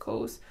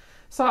Pentacles.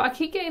 So I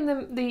keep getting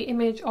the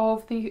image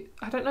of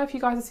I don't know if you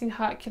guys have seen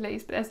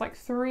Hercules, but there's like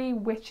 3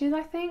 witches,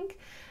 I think,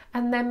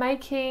 and they're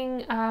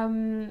making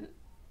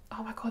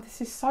oh my god,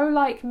 this is so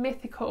like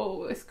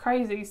mythical, it's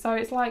crazy. So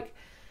it's like,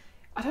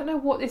 I don't know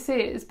what this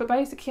is, but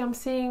basically I'm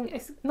seeing,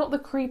 it's not the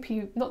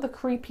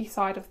creepy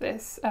side of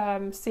this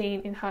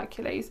scene in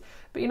Hercules,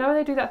 but you know when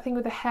they do that thing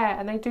with the hair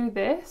and they do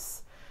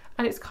this,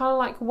 and it's kind of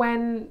like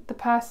when the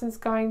person's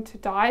going to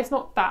die. It's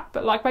not that,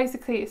 but like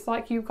basically it's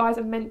like you guys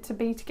are meant to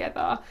be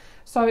together.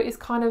 So it's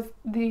kind of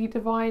the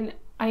divine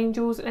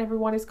angels and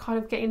everyone is kind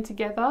of getting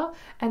together,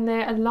 and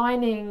they're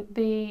aligning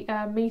the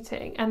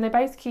meeting, and they're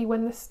basically,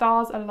 when the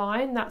stars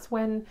align, that's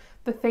when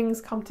the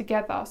things come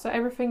together. So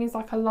everything is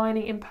like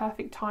aligning in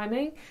perfect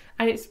timing,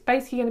 and it's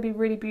basically going to be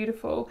really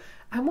beautiful.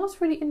 And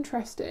what's really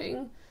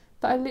interesting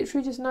that I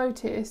literally just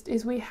noticed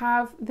is we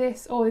have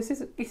this,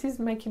 this is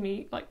making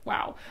me like,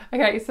 wow.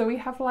 Okay, so we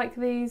have like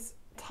these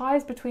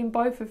ties between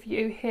both of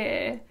you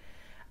here,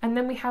 and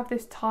then we have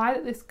this tie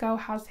that this girl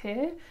has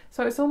here.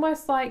 So it's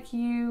almost like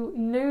you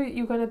knew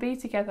you were going to be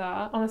together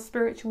on a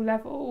spiritual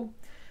level.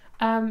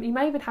 You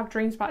may even have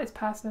dreams about this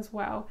person as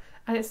well,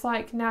 and it's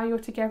like now you're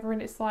together,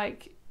 and it's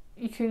like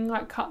you can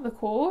like cut the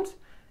cord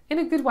in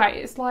a good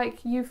way. It's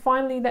like you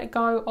finally let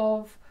go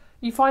of,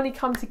 you finally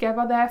come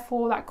together,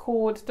 therefore that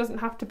cord doesn't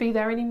have to be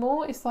there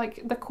anymore. It's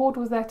like the cord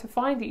was there to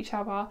find each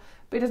other,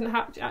 but it doesn't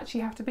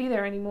actually have to be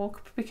there anymore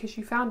because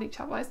you found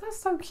each other. Isn't that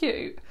so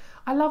cute?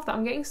 I love that.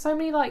 I'm getting so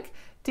many like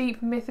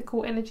deep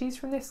mythical energies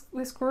from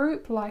this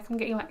group. Like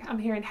I'm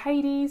hearing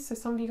Hades, so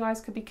some of you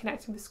guys could be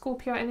connecting with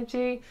Scorpio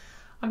energy.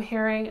 I'm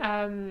hearing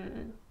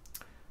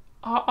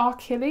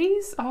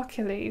Achilles.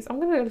 I'm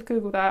gonna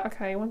Google that.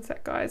 Okay, one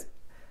sec guys.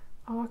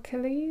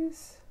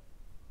 Achilles,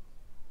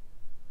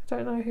 I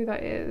don't know who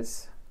that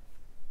is.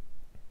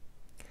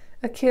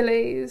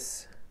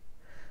 Achilles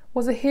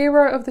was a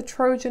hero of the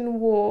Trojan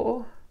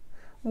War.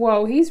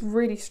 Whoa, he's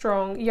really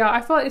strong. Yeah,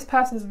 I feel like this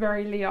person's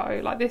very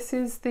Leo. Like this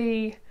is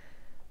the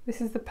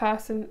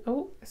person.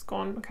 Oh, it's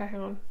gone. Okay,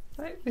 hang on.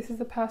 Right, this is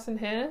the person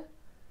here.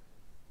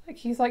 Like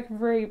he's like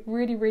really,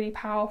 really, really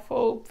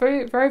powerful.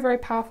 Very, very, very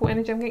powerful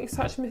energy. I'm getting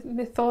such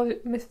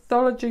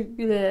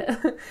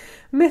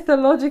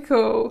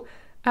mythological.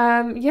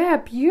 Yeah,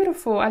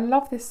 beautiful. I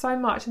love this so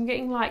much. I'm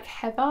getting like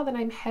Heather, the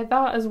name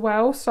Heather as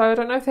well. So I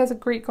don't know if there's a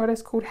Greek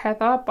goddess called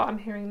Heather, but I'm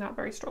hearing that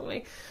very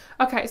strongly.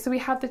 Okay, so we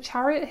have the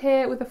Chariot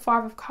here with the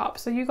 5 of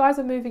Cups. So you guys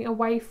are moving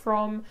away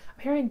from,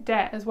 I'm hearing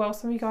debt as well.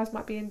 Some of you guys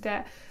might be in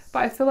debt,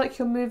 but I feel like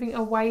you're moving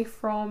away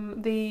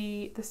from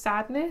the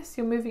sadness.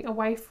 You're moving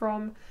away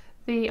from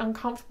the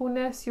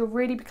uncomfortableness. You're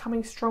really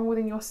becoming strong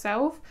within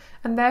yourself,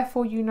 and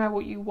therefore you know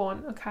what you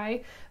want.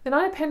 Okay, the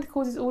 9 of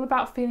Pentacles is all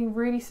about feeling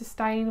really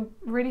sustained,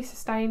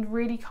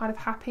 really kind of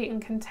happy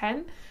and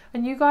content,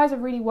 and you guys are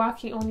really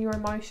working on your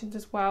emotions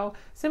as well,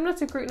 similar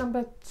to group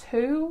number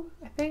 2,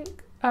 I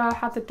think,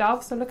 had the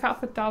Doves. So look out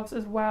for Doves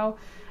as well.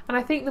 And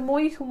I think the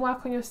more you can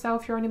work on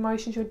yourself, your own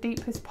emotions, your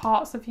deepest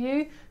parts of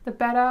you, the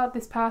better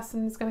this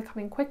person is going to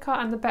come in quicker,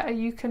 and the better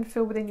you can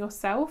feel within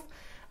yourself.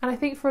 And I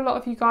think for a lot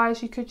of you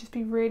guys, you could just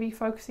be really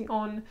focusing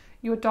on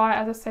your diet.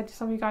 As I said,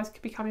 some of you guys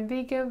could be becoming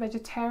vegan,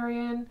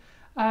 vegetarian.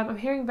 I'm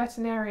hearing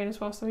veterinarian as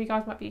well. Some of you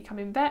guys might be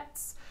becoming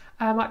vets.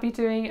 Might be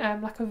doing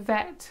like a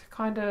vet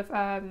kind of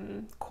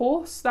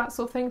course, that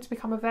sort of thing, to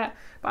become a vet.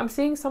 But I'm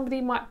seeing somebody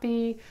might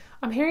be,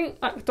 I'm hearing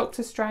like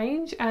Doctor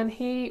Strange, and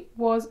he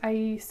was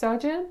a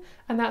surgeon,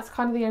 and that's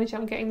kind of the energy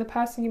I'm getting. The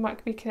person you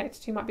might be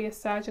connected to might be a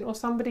surgeon or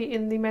somebody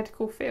in the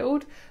medical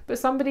field, but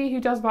somebody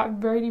who does like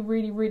really,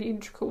 really, really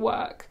intricate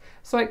work.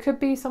 So it could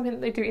be something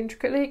that they do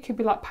intricately. It could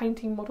be like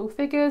painting model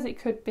figures. It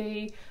could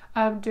be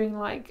doing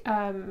like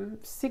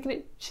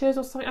signatures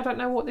or something. I don't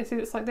know what this is.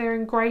 It's like they're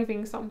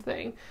engraving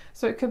something.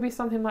 So it could be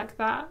something like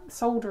that.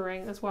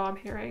 Soldering as well, I'm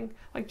hearing,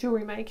 like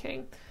jewelry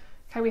making.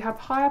 Okay, we have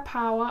higher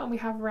power and we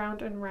have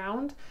round and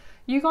round.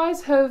 you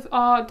guys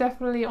are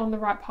definitely on the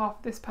right path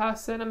with this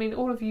person. I mean,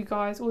 all of you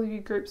guys, all of you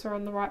groups are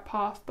on the right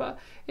path, but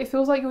it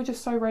feels like you're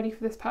just so ready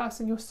for this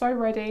person. You're so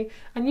ready,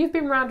 and you've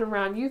been round and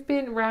round. You've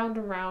been round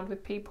and round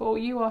with people.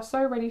 You are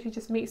so ready to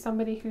just meet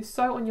somebody who's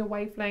so on your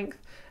wavelength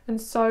and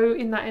so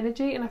in that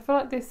energy. And I feel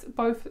like this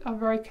both are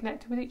very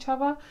connected with each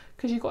other,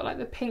 because you've got like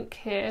the pink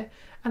here,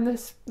 and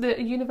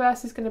the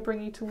universe is going to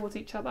bring you towards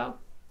each other.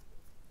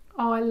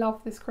 Oh, I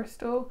love this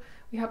crystal.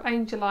 We have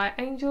angelite,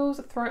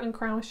 angels, throat and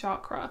crown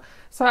chakra.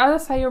 So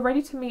as I say, you're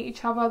ready to meet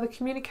each other. The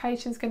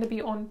communication is going to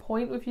be on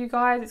point with you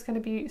guys. It's going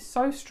to be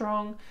so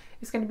strong.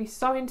 It's going to be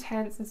so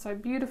intense and so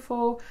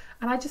beautiful.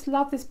 And I just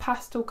love this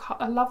pastel.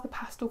 I love the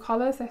pastel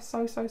colours. They're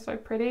so, so, so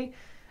pretty.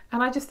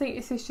 And I just think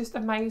this is just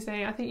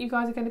amazing. I think you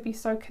guys are going to be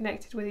so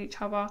connected with each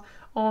other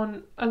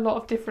on a lot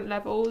of different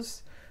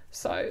levels.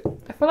 So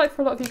I feel like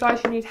for a lot of you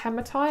guys, you need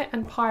hematite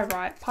and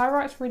pyrite.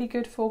 Pyrite's really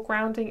good for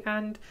grounding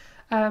and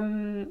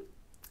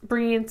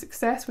bringing in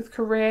success with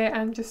career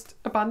and just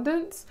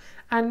abundance,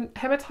 and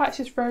hematite's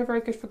just very,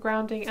 very good for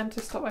grounding and to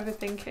stop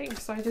overthinking.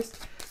 So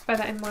just bear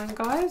that in mind,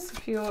 guys,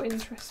 if you're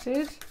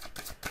interested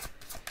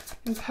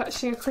in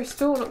purchasing a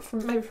crystal, not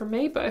from maybe from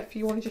me, but if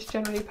you want to just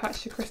generally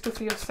purchase a crystal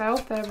for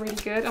yourself, they're really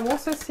good. I'm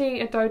also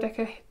seeing a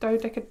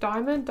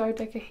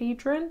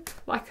dodecahedron,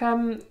 like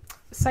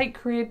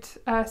sacred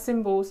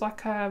symbols,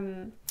 like I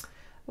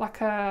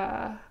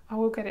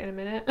will get it in a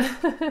minute.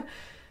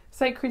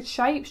 Sacred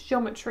shapes,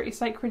 geometry,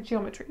 sacred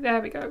geometry. There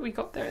we go, we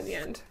got there in the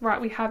end. Right,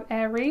 we have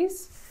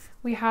Aries,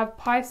 we have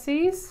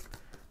Pisces,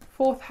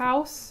 4th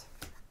house,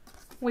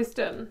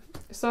 wisdom.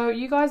 So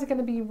you guys are going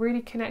to be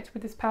really connected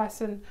with this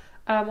person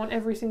on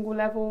every single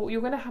level.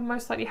 You're going to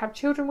most likely have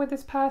children with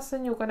this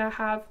person. You're going to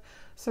have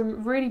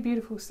some really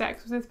beautiful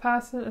sex with this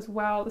person as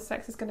well. The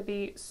sex is going to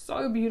be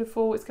so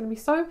beautiful. It's going to be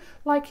so,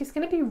 like, it's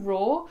going to be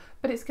raw,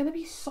 but it's going to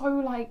be so,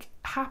 like,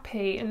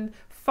 happy and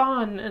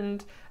fun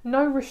and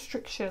no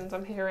restrictions,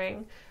 I'm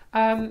hearing.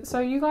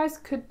 So you guys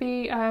could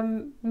be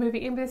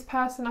moving in with this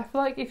person. I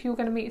feel like if you were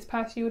going to meet this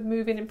person, you would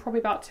move in probably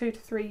about 2 to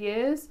 3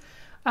 years.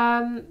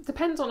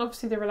 Depends on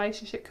obviously the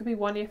relationship. Could be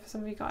 1 year for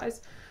some of you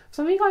guys.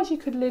 Some of you guys, you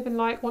could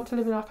want to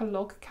live in like a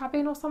log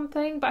cabin or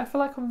something, but I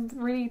feel like I'm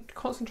really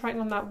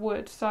concentrating on that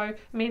wood. So, I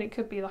mean, it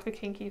could be like a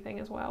kinky thing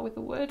as well with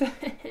the wood.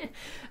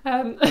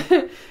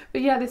 But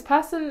yeah, this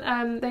person,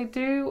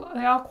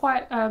 they are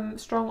quite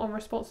strong on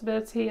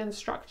responsibility and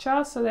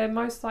structure. So they're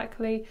most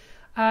likely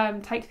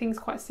take things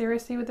quite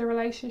seriously with the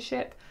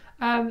relationship.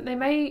 They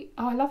may,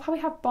 I love how we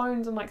have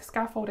bones and like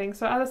scaffolding.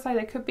 So as I say,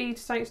 they could be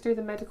something to do with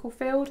the medical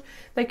field.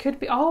 They could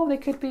be,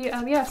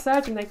 yeah,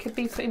 surgeon. They could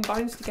be putting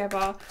bones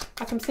together.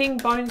 Like I'm seeing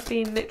bones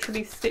being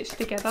literally stitched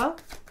together.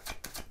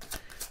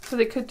 So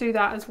they could do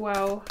that as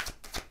well.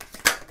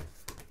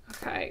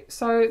 Okay,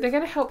 so they're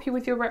going to help you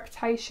with your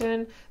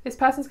reputation. This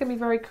person's going to be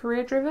very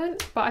career driven,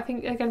 but I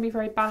think they're going to be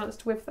very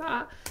balanced with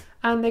that.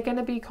 And they're going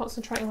to be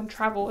concentrating on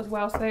travel as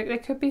well. So they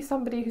could be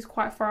somebody who's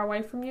quite far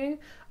away from you.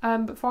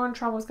 But foreign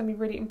travel is going to be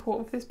really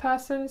important for this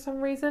person for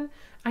some reason.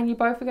 And you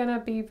both are going to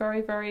be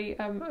very, very,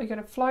 you're going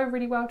to flow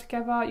really well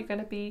together. You're going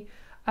to be,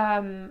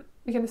 you're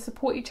going to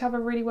support each other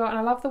really well. And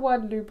I love the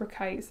word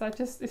lubricate. So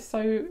it's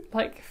so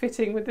like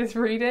fitting with this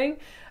reading.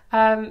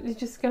 It's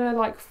just going to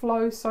like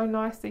flow so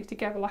nicely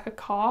together like a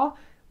car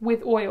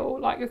with oil.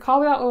 Like a car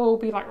without oil will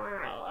be like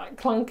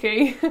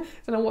clunky.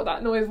 Don't know what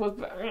that noise was,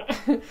 but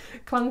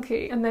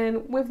clunky. And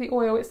then with the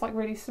oil, it's like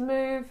really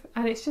smooth,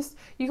 and it's just,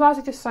 you guys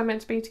are just so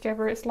meant to be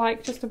together. It's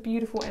like just a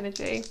beautiful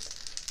energy.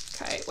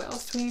 Okay, what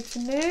else do we need to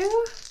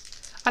know?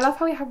 I love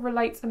how we have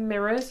relates and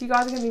mirrors. You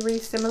guys are going to be really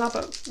similar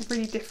but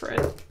really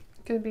different.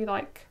 Going to be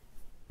like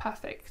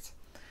perfect.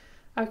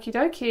 Okie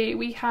dokie,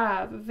 we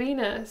have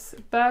Venus,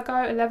 Virgo,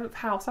 11th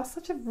house. That's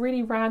such a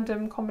really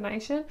random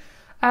combination.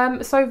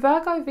 So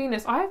Virgo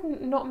Venus, I have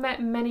not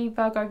met many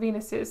Virgo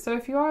Venuses, so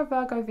if you are a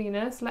Virgo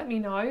Venus, let me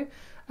know.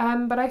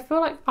 But I feel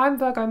like I'm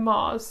Virgo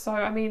Mars, so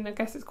I mean, I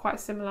guess it's quite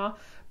similar.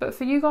 But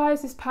for you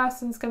guys, this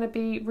person's going to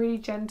be really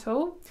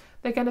gentle.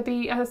 They're going to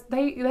be, they're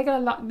going to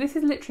love, this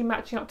is literally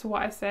matching up to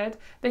what I said.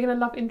 They're going to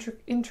love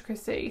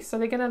intricacy. So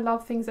they're going to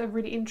love things that are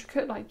really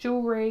intricate, like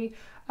jewellery,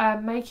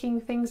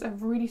 making things that are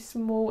really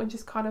small and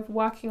just kind of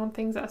working on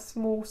things at a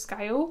small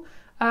scale.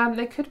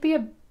 They could be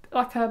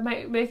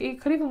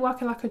it could even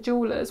work in like a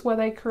jeweller's where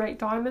they create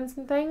diamonds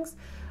and things.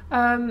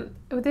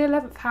 With the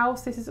 11th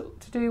house, this is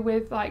to do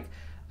with like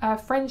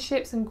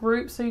friendships and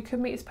groups. So you could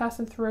meet this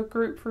person through a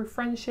group, through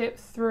friendship,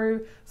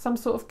 through some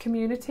sort of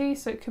community.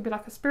 So it could be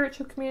like a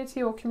spiritual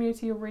community or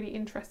community you're really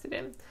interested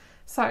in.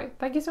 So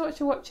thank you so much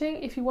for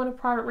watching. If you want a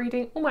private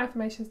reading, all my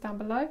information is down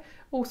below.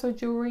 Also,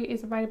 jewellery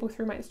is available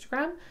through my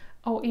Instagram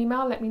or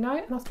email. Let me know,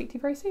 and I'll speak to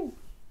you very soon.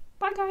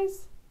 Bye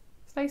guys.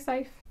 Stay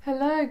safe.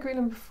 Hello, group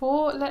number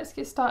 4. Let's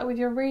get started with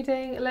your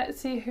reading.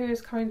 Let's see who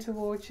is coming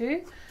towards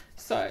you.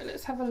 So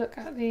let's have a look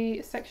at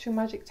the Sexual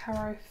Magic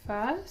Tarot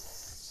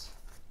first.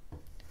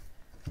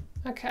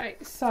 Okay,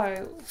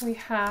 so we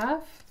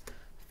have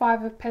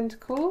 5 of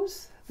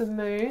Pentacles, the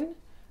Moon,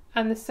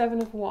 and the 7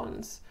 of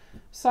Wands.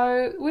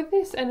 So with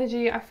this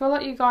energy, I feel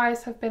like you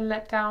guys have been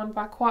let down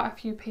by quite a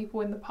few people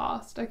in the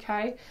past,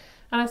 okay?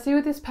 And I see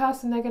with this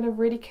person, they're going to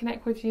really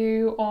connect with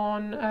you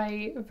on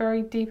a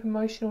very deep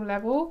emotional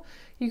level.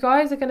 You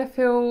guys are going to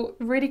feel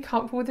really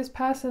comfortable with this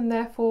person,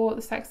 therefore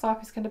the sex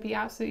life is going to be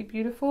absolutely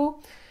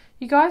beautiful.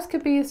 You guys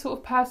could be the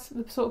sort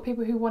of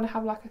people who want to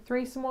have like a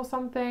threesome or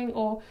something,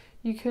 or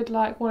you could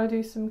like want to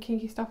do some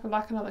kinky stuff with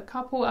like another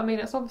couple. I mean,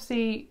 it's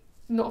obviously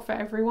not for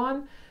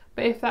everyone,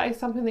 but if that is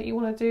something that you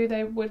want to do,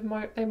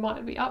 they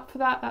might be up for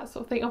that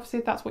sort of thing. Obviously,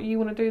 if that's what you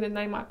want to do, then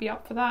they might be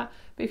up for that.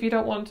 But if you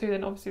don't want to,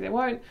 then obviously they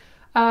won't.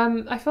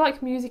 I feel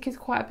like music is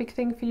quite a big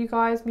thing for you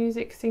guys.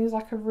 Music seems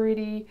like a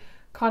really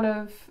kind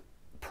of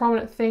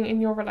prominent thing in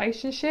your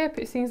relationship.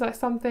 It seems like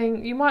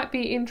something you might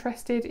be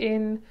interested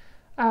in,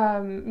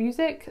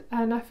 music,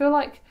 and I feel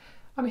like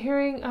I'm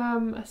hearing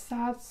a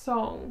sad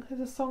song.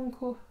 There's a song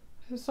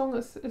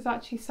that's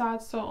actually a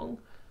sad song.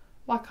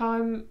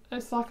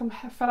 It's like I'm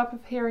fed up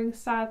of hearing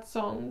sad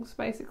songs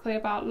basically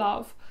about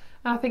love.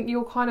 And I think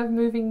you're kind of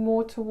moving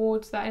more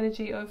towards that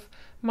energy of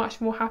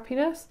much more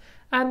happiness.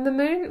 And the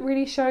moon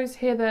really shows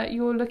here that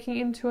you're looking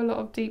into a lot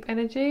of deep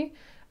energy,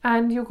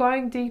 and you're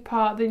going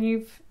deeper than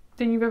you've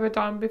ever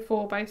done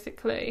before,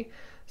 basically.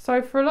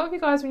 So for a lot of you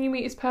guys, when you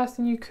meet this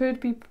person, you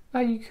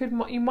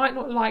might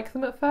not like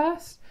them at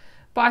first,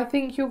 but I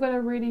think you're going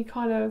to really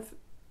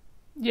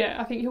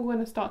I think you're going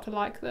to start to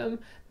like them.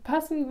 The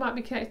person you might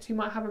be connected to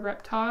might have a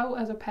reptile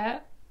as a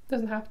pet.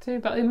 Doesn't have to,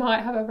 but they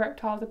might have a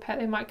reptile as a pet.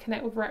 They might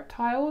connect with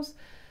reptiles.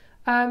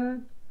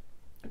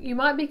 You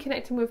might be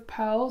connecting with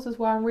pearls as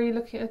well. I'm really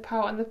looking at the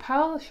pearl, and the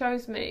pearl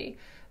shows me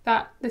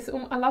that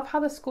I love how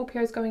the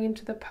Scorpio is going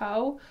into the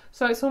pearl.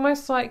 So it's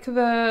almost like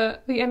the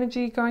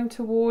energy going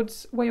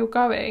towards where you're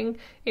going.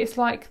 It's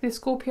like the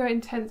Scorpio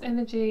intense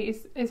energy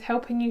is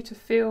helping you to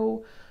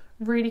feel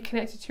really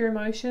connected to your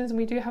emotions. And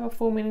we do have a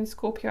full moon in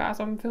Scorpio as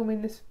I'm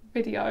filming this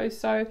video.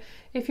 So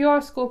if you're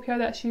a Scorpio,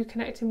 that's you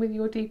connecting with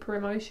your deeper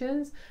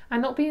emotions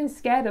and not being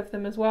scared of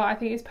them as well. I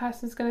think this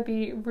person's going to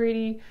be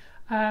really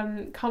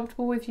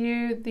comfortable with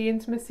you. The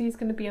intimacy is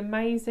going to be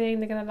amazing.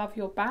 They're going to love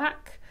your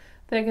back.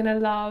 They're gonna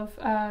love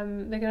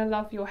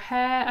your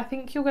hair. I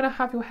think you're gonna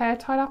have your hair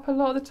tied up a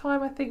lot of the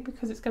time, I think,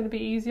 because it's gonna be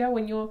easier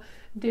when you're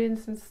doing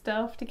some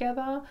stuff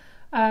together.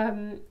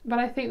 But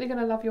I think they're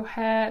gonna love your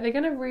hair. They're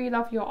gonna really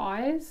love your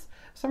eyes.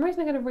 For some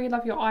reason they're gonna really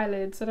love your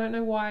eyelids. I don't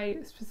know why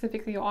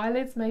specifically your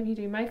eyelids. Maybe you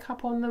do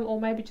makeup on them,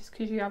 or maybe just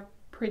because you have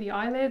pretty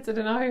eyelids. I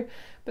don't know.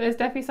 But there's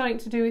definitely something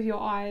to do with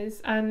your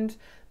eyes. And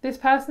this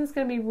person's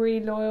gonna be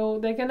really loyal.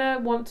 They're gonna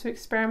want to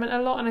experiment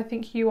a lot, and I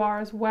think you are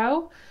as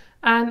well.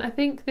 And I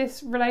think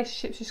this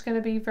relationship's just going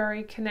to be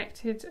very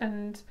connected,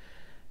 and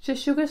you're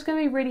just going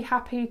to be really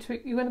happy it's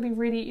going to be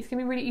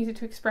really easy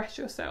to express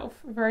yourself.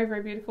 Very,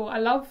 very beautiful. I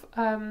love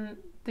I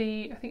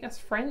think that's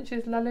French,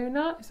 is La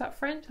Luna. Is that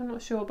French? I'm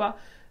not sure, but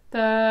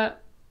the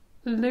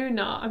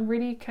Luna, I'm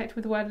really connected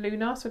with the word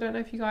Luna. So I don't know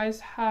if you guys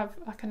have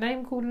like a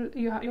name called,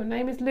 your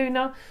name is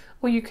Luna,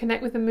 or you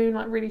connect with the moon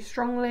like really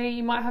strongly.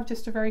 You might have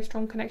just a very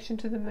strong connection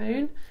to the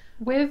moon.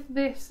 With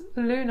this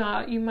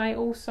Luna, you may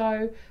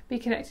also be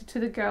connected to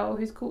the girl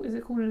is it called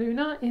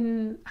Luna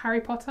in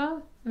Harry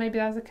Potter? Maybe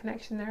there's a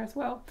connection there as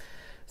well.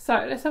 So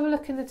let's have a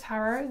look in the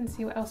tarot and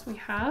see what else we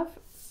have.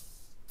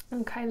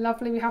 Okay,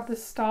 lovely. We have the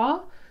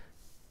Star,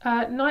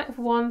 Knight of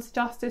Wands,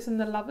 Justice, and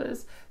the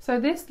Lovers. So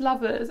this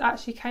Lovers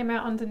actually came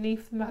out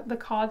underneath the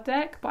card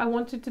deck, but I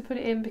wanted to put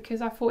it in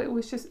because I thought it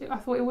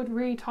would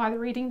really tie the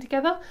reading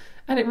together,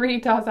 and it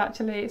really does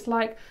actually. It's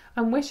like,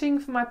 I'm wishing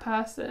for my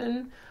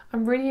person,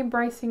 I'm really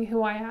embracing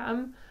who I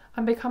am,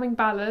 I'm becoming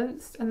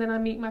balanced, and then I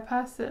meet my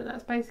person.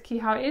 That's basically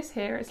how it is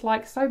here. It's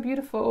like so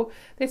beautiful.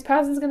 This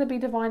person's going to be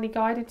divinely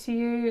guided to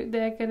you.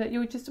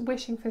 You're just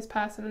wishing for this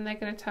person, and they're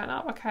going to turn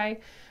up,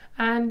 okay?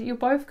 And you're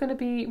both going to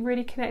be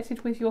really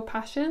connected with your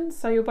passions.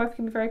 So you're both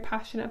going to be very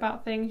passionate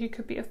about things. You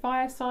could be a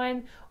fire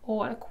sign,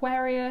 or an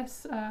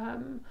Aquarius,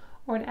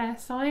 or an air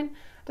sign.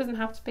 It doesn't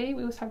have to be.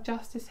 We also have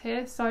Justice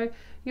here. So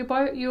you're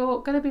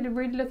going to be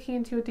really looking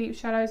into your deep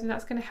shadows, and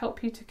that's going to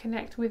help you to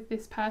connect with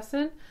this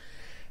person.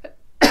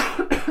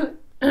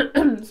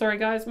 Sorry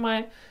guys,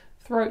 my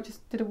throat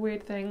just did a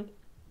weird thing.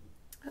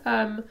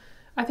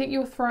 I think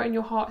your throat and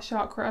your heart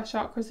chakra are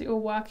chakras that you're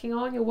working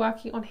on. You're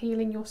working on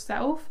healing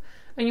yourself,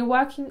 and you're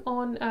working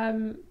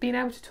on being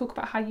able to talk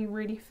about how you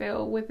really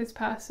feel with this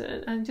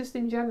person and just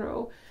in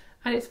general.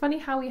 And it's funny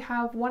how we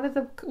have one of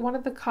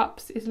the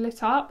cups is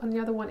lit up and the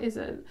other one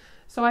isn't.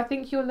 So I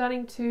think you're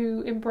learning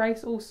to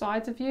embrace all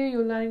sides of you.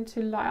 You're learning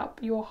to light up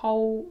your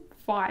whole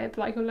vibe.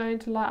 Like, you're learning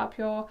to light up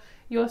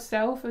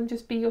yourself and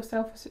just be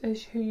yourself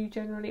as who you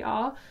generally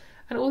are.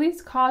 And all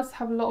these cards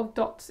have a lot of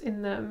dots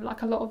in them,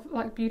 like a lot of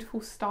like beautiful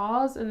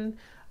stars. And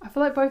I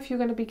feel like both of you are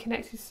going to be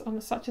connected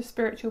on such a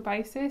spiritual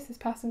basis. This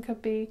person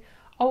could be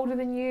older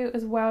than you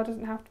as well,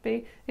 doesn't have to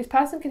be. This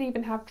person can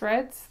even have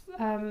dreads,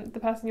 the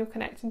person you're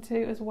connecting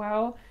to as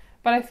well.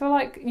 But I feel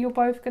like you're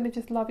both going to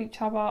just love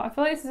each other. I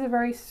feel like this is a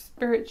very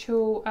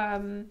spiritual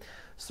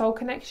soul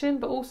connection,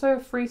 but also a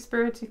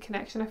free-spirited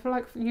connection. I feel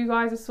like you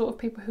guys are sort of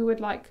people who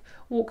would like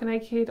walk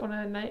naked on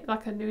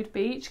a nude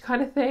beach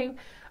kind of thing.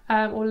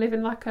 or live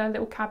in like a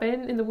little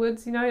cabin in the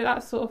woods, you know,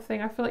 that sort of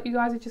thing. I feel like you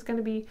guys are just going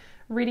to be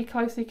really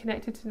closely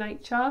connected to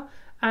nature,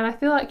 and I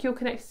feel like you're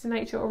connected to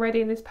nature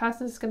already, and this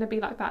person is going to be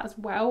like that as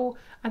well,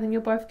 and then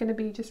you're both going to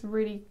be just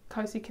really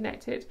closely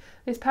connected.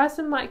 This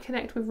person might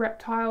connect with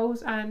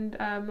reptiles and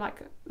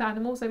like the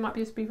animals. They might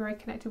just be very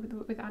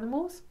connected with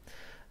animals.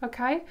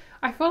 Okay,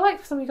 I feel like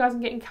for some of you guys,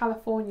 I'm getting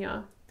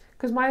California,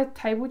 because my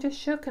table just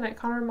shook and it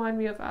kind of reminded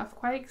me of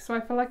earthquakes. So I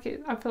feel like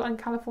in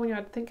California,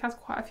 I think has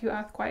quite a few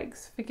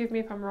earthquakes. Forgive me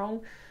if I'm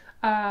wrong.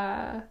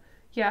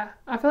 Yeah,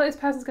 I feel like this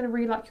person's going to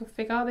really like your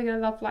figure. They're going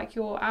to love like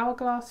your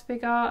hourglass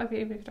figure.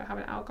 Even if you don't have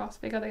an hourglass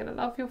figure, they're going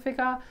to love your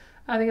figure.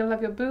 They're going to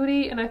love your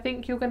booty. And I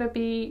think you're going to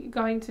be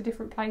going to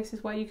different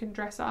places where you can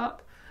dress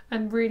up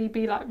and really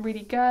be like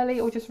really girly,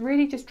 or just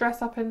really just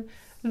dress up and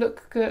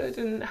look good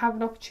and have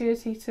an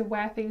opportunity to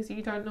wear things that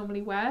you don't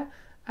normally wear.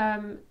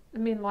 I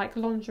mean like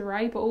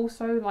lingerie, but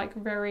also like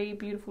very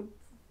beautiful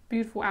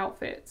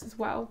outfits as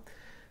well.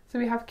 So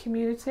we have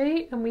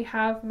community and we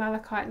have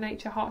malachite,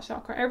 nature, heart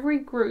chakra. Every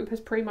group has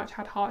pretty much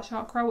had heart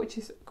chakra, which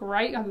is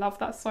great. I love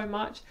that so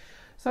much.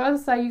 So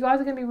as I say, you guys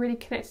are going to be really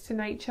connected to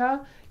nature.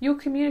 Your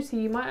community,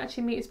 you might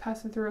actually meet this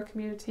person through a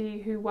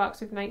community who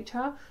works with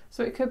nature.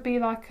 So it could be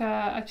like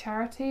a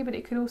charity, but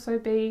it could also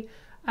be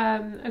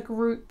a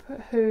group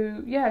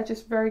who, yeah,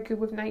 just very good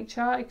with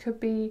nature. It could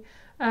be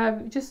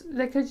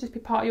they could just be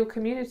part of your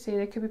community.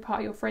 They could be part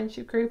of your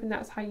friendship group, and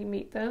that's how you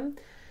meet them.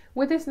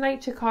 With this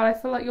nature card, I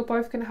feel like you're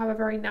both going to have a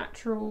very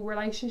natural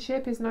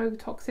relationship. There's no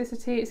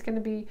toxicity. It's going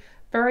to be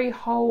very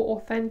whole,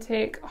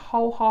 authentic,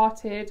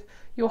 wholehearted.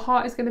 Your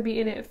heart is going to be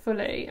in it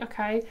fully,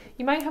 okay?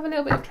 You may have a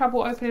little bit of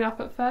trouble opening up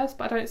at first,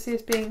 but I don't see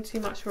this being too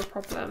much of a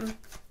problem.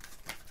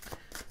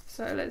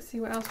 So let's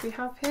see what else we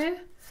have here.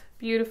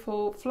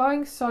 Beautiful,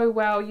 flowing so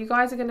well. You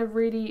guys are going to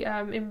really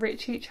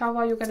enrich each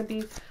other. You're going to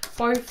be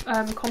both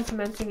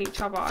complementing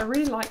each other. I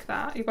really like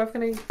that. You're both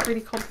going to be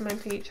really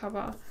complementing each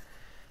other.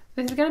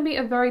 This is going to be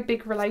a very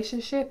big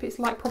relationship. It's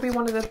like probably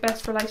one of the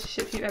best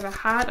relationships you've ever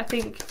had. I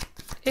think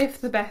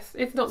if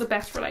not the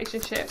best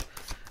relationship.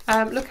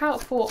 Look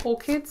out for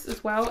orchids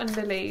as well and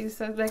lilies.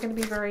 So they're going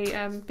to be very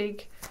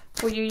big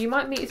for you. You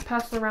might meet this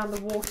person around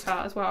the water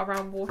as well,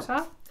 around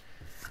water.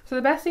 So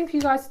the best thing for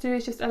you guys to do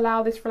is just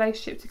allow this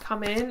relationship to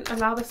come in,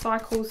 allow the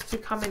cycles to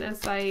come in as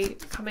they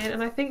come in.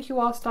 And I think you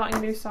are starting a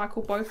new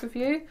cycle, both of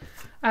you,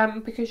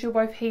 because you're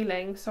both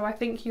healing. So I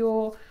think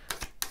you're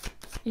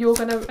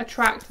going to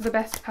attract the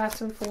best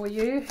person for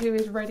you, who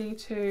is ready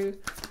to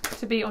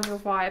be on your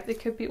vibe.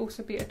 It could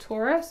also be a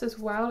Taurus as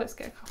well. Let's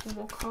get a couple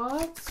more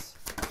cards.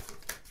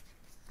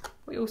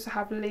 We also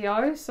have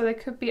Leo, so there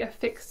could be a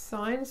fixed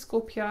sign,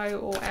 Scorpio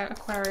or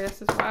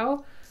Aquarius as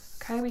well.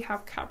 Okay, we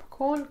have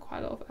Capricorn, quite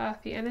a lot of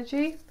earthy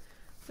energy.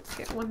 Let's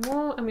get one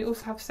more. And we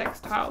also have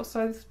Sextiles.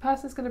 So this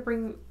person's going to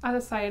bring,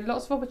 as I say,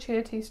 lots of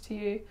opportunities to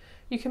you.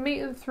 You can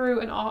meet them through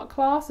an art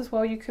class as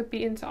well. You could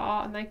be into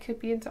art and they could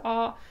be into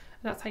art.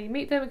 And that's how you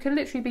meet them. It could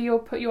literally be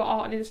put your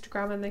art on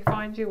Instagram and they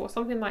find you, or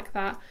something like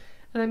that.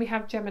 And then we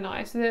have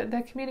Gemini. So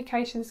their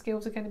communication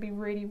skills are going to be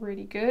really,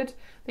 really good.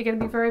 They're going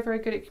to be very, very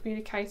good at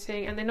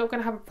communicating, and they're not going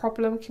to have a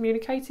problem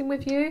communicating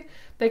with you.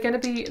 They're going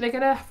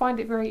to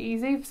find it very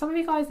easy. For some of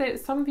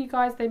you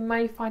guys, they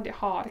may find it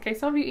hard. Okay,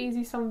 some of you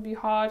easy, some of you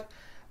hard,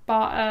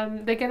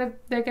 but they're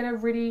gonna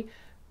really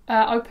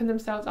open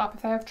themselves up.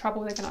 If they have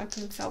trouble, they're going to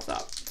open themselves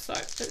up. So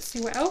let's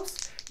see what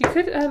else. You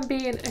could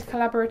be in a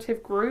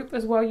collaborative group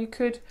as well. You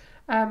could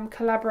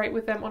collaborate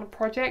with them on a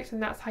project, and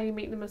that's how you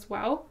meet them as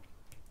well.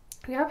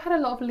 We have had a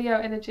lot of Leo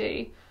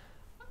energy,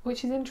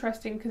 which is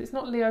interesting because it's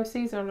not Leo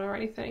season or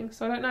anything.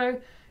 So I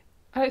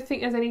don't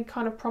think there's any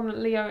kind of prominent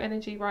Leo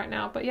energy right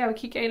now. But yeah, we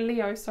keep getting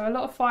Leo. So a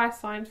lot of fire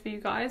signs for you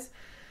guys.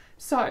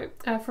 So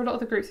for a lot of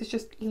the groups, it's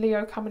just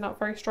Leo coming up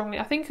very strongly.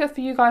 I think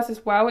for you guys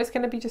as well, it's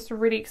going to be just a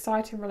really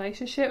exciting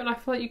relationship. And I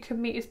feel like you can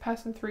meet this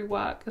person through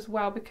work as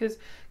well, because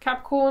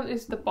Capricorn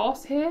is the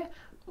boss here.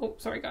 Oh,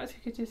 sorry guys,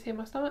 you could just hear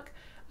my stomach.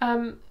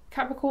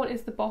 Capricorn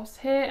is the boss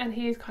here, and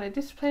he is kind of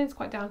disciplined,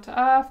 quite down to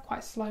earth,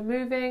 quite slow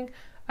moving,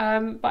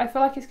 but I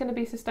feel like it's going to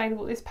be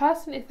sustainable. This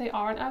person, if they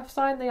are an earth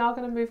sign, they are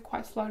going to move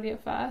quite slowly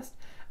at first,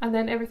 and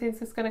then everything's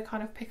just going to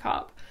kind of pick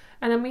up.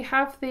 And then we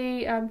have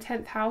the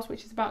 10th house,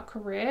 which is about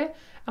career,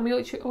 and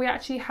we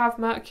actually have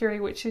Mercury,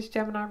 which is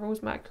Gemini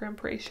rules Mercury, I'm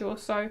pretty sure.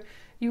 So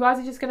you guys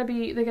are just going to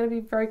be, they're going to be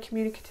very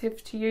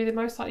communicative to you. They're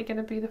most likely going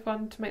to be the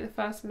one to make the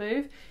first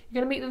move.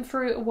 You're going to meet them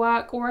through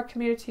work or a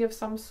community of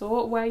some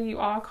sort, where you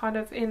are kind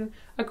of in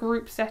a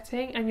group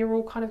setting and you're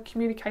all kind of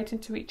communicating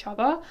to each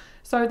other.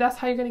 So that's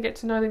how you're going to get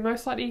to know them.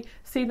 Most likely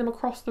see them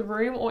across the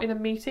room or in a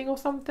meeting or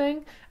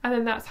something, and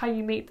then that's how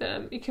you meet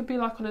them. It could be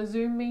like on a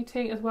Zoom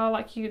meeting as well,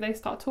 like they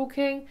start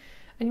talking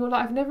and you're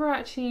like, I've never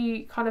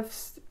actually kind of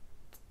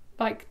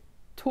like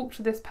talked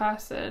to this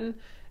person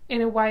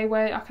in a way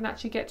where I can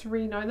actually get to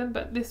really know them,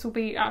 but this will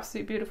be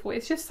absolutely beautiful.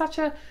 It's just such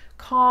a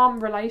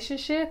calm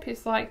relationship.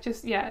 It's like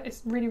just, yeah,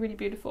 it's really, really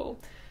beautiful.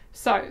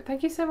 So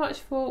thank you so much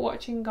for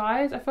watching,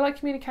 guys. I feel like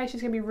communication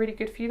is going to be really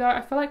good for you though.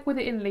 I feel like with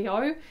it in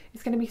Leo,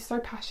 it's going to be so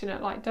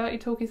passionate. Like dirty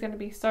talk is going to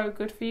be so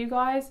good for you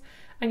guys,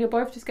 and you're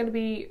both just going to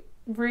be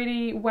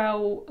really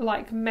well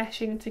like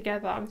meshing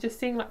together. I'm just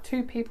seeing like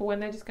two people when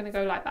they're just going to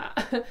go like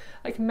that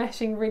like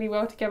meshing really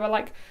well together.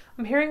 Like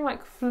I'm hearing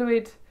like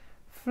fluid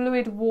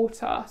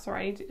water,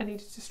 sorry I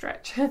needed to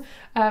stretch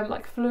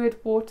like fluid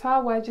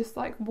water, where just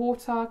like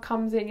water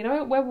comes in, you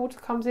know, where water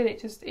comes in,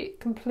 it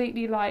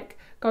completely like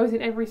goes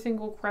in every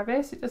single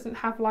crevice. It doesn't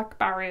have like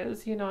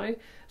barriers, you know,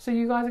 so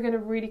you guys are going to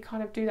really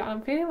kind of do that.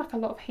 I'm feeling like a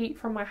lot of heat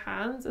from my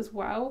hands as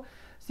well,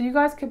 so you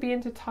guys could be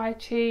into Tai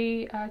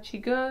Chi,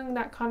 Qigong,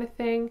 that kind of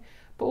thing,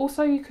 but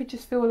also you could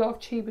just feel a lot of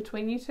Qi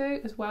between you two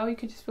as well. You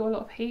could just feel a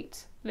lot of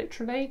heat,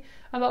 literally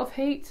a lot of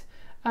heat.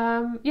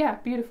 Yeah,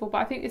 beautiful. But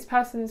I think this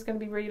person is going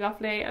to be really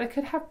lovely, and they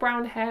could have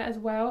brown hair as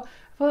well.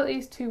 I feel like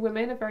these two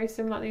women are very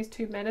similar, these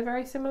two men are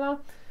very similar,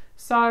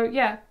 so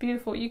yeah,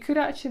 beautiful. You could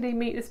actually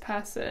meet this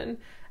person,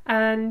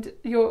 and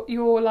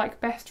your like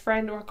best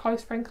friend or a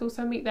close friend could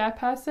also meet their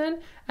person,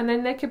 and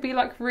then they could be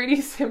like really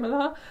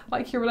similar,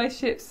 like your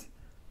relationships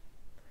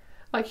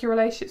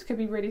could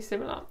be really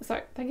similar.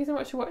 So thank you so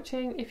much for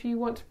watching. If you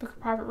want to book a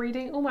private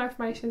reading, all my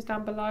information is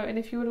down below, and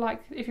if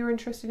you're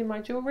interested in my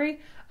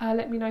jewellery,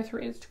 let me know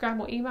through Instagram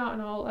or email,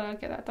 and I'll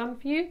get that done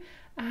for you.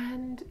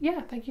 And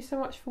yeah, thank you so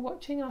much for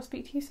watching. I'll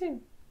speak to you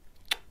soon.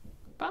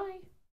 Bye.